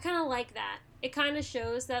 So, I kind of like that. It kind of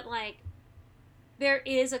shows that, like, there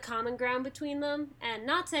is a common ground between them. And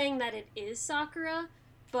not saying that it is Sakura,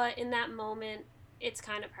 but in that moment, it's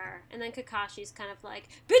kind of her. And then Kakashi's kind of like,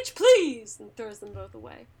 bitch, please! And throws them both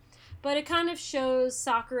away. But it kind of shows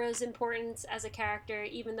Sakura's importance as a character,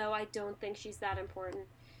 even though I don't think she's that important.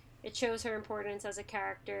 It shows her importance as a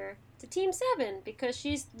character to Team 7, because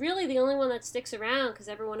she's really the only one that sticks around, because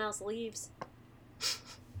everyone else leaves.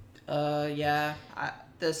 Yeah.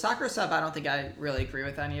 The Sakura stuff, I don't think I really agree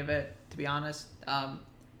with any of it, to be honest.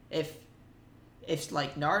 If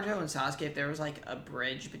like, Naruto and Sasuke, if there was, like, a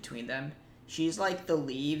bridge between them, she's like the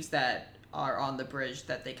leaves that are on the bridge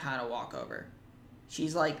that they kind of walk over.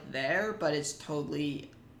 She's, like, there, but it's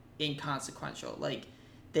totally inconsequential. Like,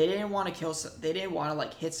 they didn't want to,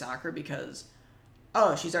 like, hit Sakura because,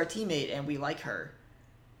 oh, she's our teammate and we like her.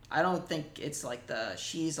 I don't think it's, like,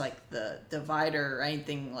 she's, like, the divider or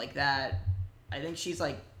anything like that. I think she's,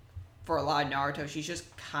 like, for a lot of Naruto, she's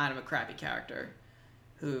just kind of a crappy character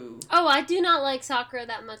who... Oh, I do not like Sakura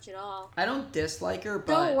that much at all. I don't dislike her,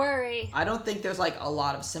 but... Don't worry. I don't think there's, like, a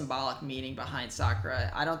lot of symbolic meaning behind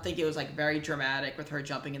Sakura. I don't think it was, like, very dramatic with her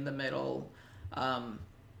jumping in the middle.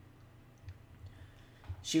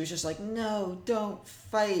 She was just like, no, don't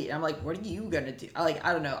fight. And I'm like, what are you gonna do? I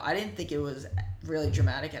don't know. I didn't think it was really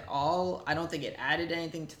dramatic at all. I don't think it added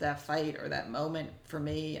anything to that fight or that moment for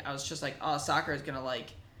me. I was just like, oh, Sakura's gonna,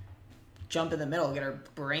 like, jump in the middle, get her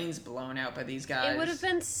brains blown out by these guys. It would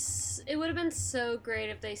have been so great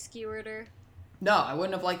if they skewered her. No, I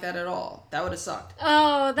wouldn't have liked that at all. That would have sucked.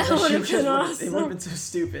 Oh, that would have been awesome. It would have been so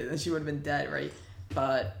stupid, and she would have been dead, right?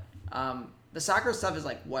 But the Sakura stuff is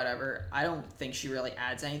like whatever. I don't think she really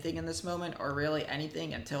adds anything in this moment, or really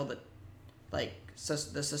anything until the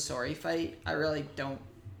Sasori fight. I really don't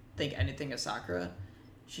think anything of Sakura.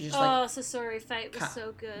 She's just Sasori fight was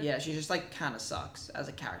so good. Yeah, she just like kind of sucks as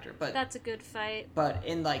a character, but that's a good fight. But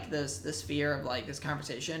in like the sphere of like this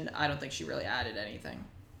conversation, I don't think she really added anything,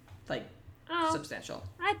 like substantial.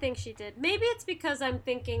 I think she did. Maybe it's because I'm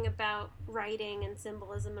thinking about writing and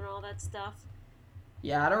symbolism and all that stuff.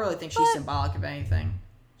 Yeah, I don't really think she's symbolic of anything.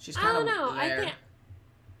 She's kind of there.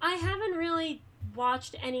 I haven't really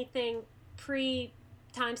watched anything pre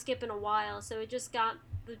time skip in a while, so it just got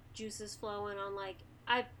the juices flowing on like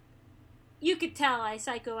you could tell I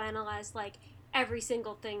psychoanalyzed like every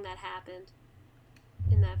single thing that happened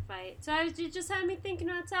in that fight. So it just had me thinking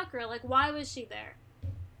about Sakura, like why was she there?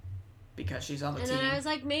 Because she's on the team. And then I was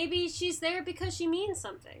like, maybe she's there because she means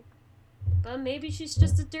something. But maybe she's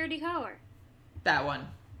just a dirty whore. That one.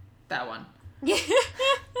 Yeah.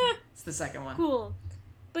 It's the second one. Cool.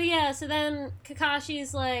 But yeah, so then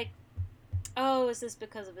Kakashi's like, oh, is this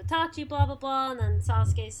because of Itachi, blah, blah, blah. And then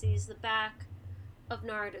Sasuke sees the back of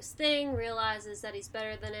Naruto's thing, realizes that he's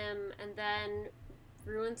better than him, and then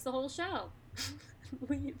ruins the whole show.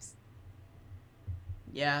 Leaves.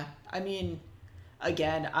 Yeah, I mean,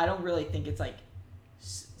 again, I don't really think it's like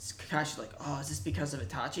Kakashi's like, oh, is this because of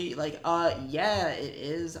Itachi? Like, yeah, it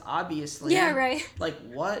is, obviously. Yeah, right. Like,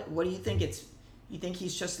 what do you think it's... You think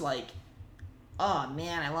he's just like, oh,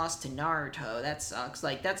 man, I lost to Naruto, that sucks.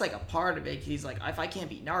 Like, that's like a part of it. He's like, if I can't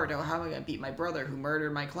beat Naruto, how am I going to beat my brother who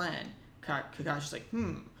murdered my clan? Kakashi's like,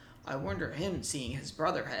 I wonder him seeing his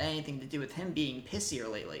brother had anything to do with him being pissier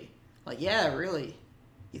lately. Like, yeah, really?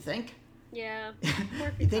 You think? Yeah.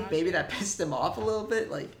 You think maybe that pissed him off a little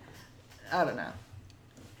bit? Like, I don't know.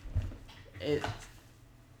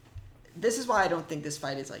 This is why I don't think this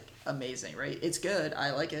fight is, like, amazing, right? It's good.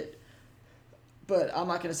 I like it. But I'm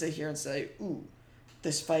not going to sit here and say, ooh,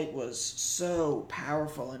 this fight was so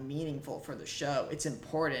powerful and meaningful for the show. It's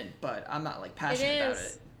important, but I'm not, like, passionate about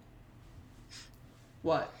it.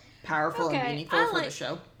 What? Powerful and meaningful for the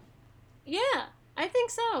show? Yeah, I think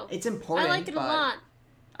so. It's important. I like it a lot.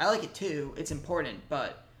 I like it too. It's important,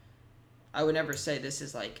 but I would never say this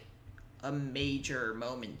is like a major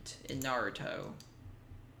moment in Naruto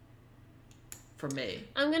for me.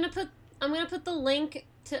 I'm gonna put the link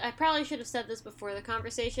to. I probably should have said this before the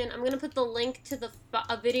conversation. I'm gonna put the link to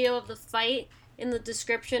a video of the fight in the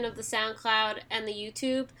description of the SoundCloud and the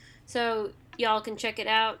YouTube, so y'all can check it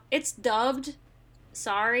out. It's dubbed.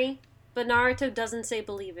 Sorry, but Naruto doesn't say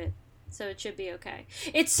believe it, so it should be okay.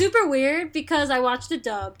 It's super weird because I watched it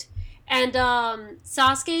dubbed, and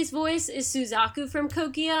Sasuke's voice is Suzaku from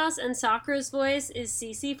Code Geass, and Sakura's voice is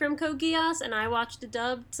Cici from Code Geass, and I watched it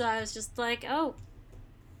dubbed, so I was just like, oh,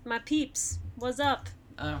 my peeps, what's up?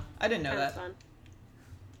 Oh, I didn't know that. Fun.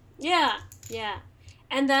 Yeah.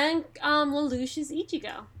 And then Lelouch is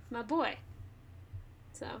Ichigo, my boy.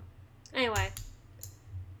 So, anyway.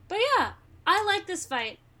 But yeah. I like this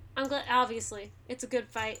fight. I'm glad, obviously. It's a good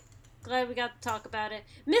fight. Glad we got to talk about it.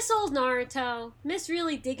 Miss old Naruto. Miss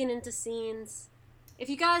really digging into scenes. If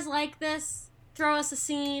you guys like this, throw us a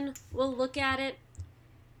scene. We'll look at it.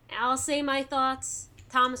 I'll say my thoughts.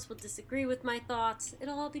 Thomas will disagree with my thoughts.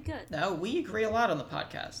 It'll all be good. No, we agree a lot on the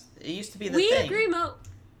podcast. It used to be the thing.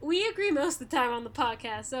 We agree most of the time on the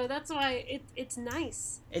podcast, so that's why it's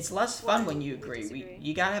nice. It's less fun when you agree.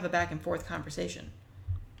 You gotta have a back and forth conversation.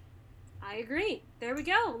 I agree. There we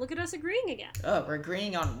go. Look at us agreeing again. Oh, we're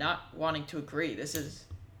agreeing on not wanting to agree. This is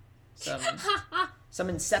some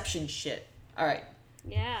Inception shit. All right.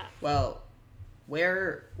 Yeah. Well,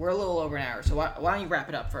 we're a little over an hour, so why don't you wrap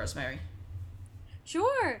it up for us, Mary?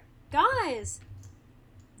 Sure. Guys.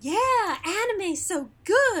 Yeah, anime's so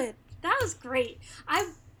good. That was great.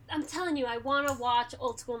 I'm telling you, I want to watch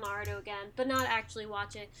Old School Naruto again, but not actually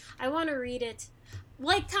watch it. I want to read it.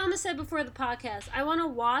 Like Thomas said before the podcast, I want to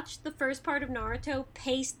watch the first part of Naruto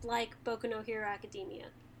paced like Boku no Hero Academia.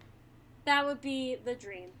 That would be the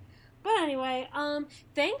dream. But anyway,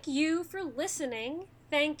 thank you for listening.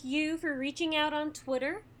 Thank you for reaching out on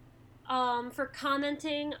Twitter, for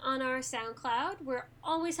commenting on our SoundCloud. We're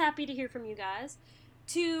always happy to hear from you guys.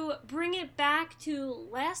 To bring it back to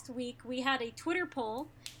last week, we had a Twitter poll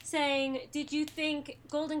saying, did you think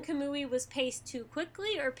Golden Kamui was paced too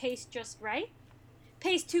quickly or paced just right?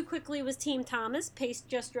 Paced too quickly was Team Thomas. Paced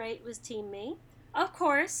just right was Team me. Of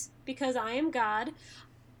course, because I am God.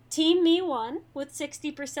 Team Me won, with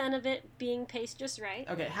 60% of it being paced just right.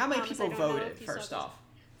 Okay, how many people voted, first off?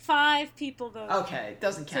 5 people voted. Okay,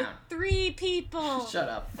 doesn't count. So 3 people Shut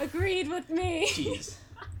up. agreed with me. Jeez.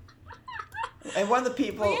 And one of the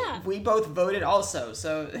people, we both voted also,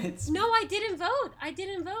 so it's... No, I didn't vote.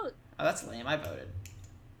 Oh, that's lame. I voted.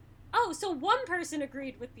 Oh, so one person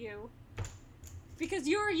agreed with you. Because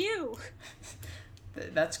you're you.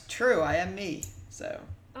 That's true. I am me, so...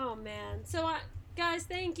 Oh, man. So, guys,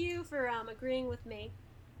 thank you for agreeing with me,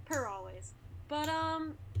 per always. But,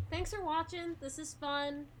 thanks for watching. This is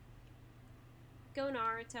fun. Go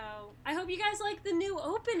Naruto. I hope you guys like the new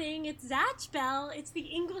opening. It's Zatch Bell. It's the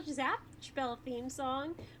English Zatch Bell theme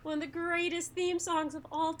song. One of the greatest theme songs of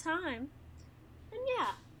all time. And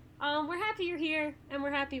yeah, we're happy you're here, and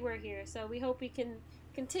we're happy we're here. So we hope we can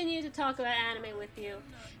continue to talk about anime with you.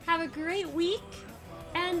 Have a great week,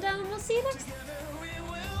 and we'll see you next time.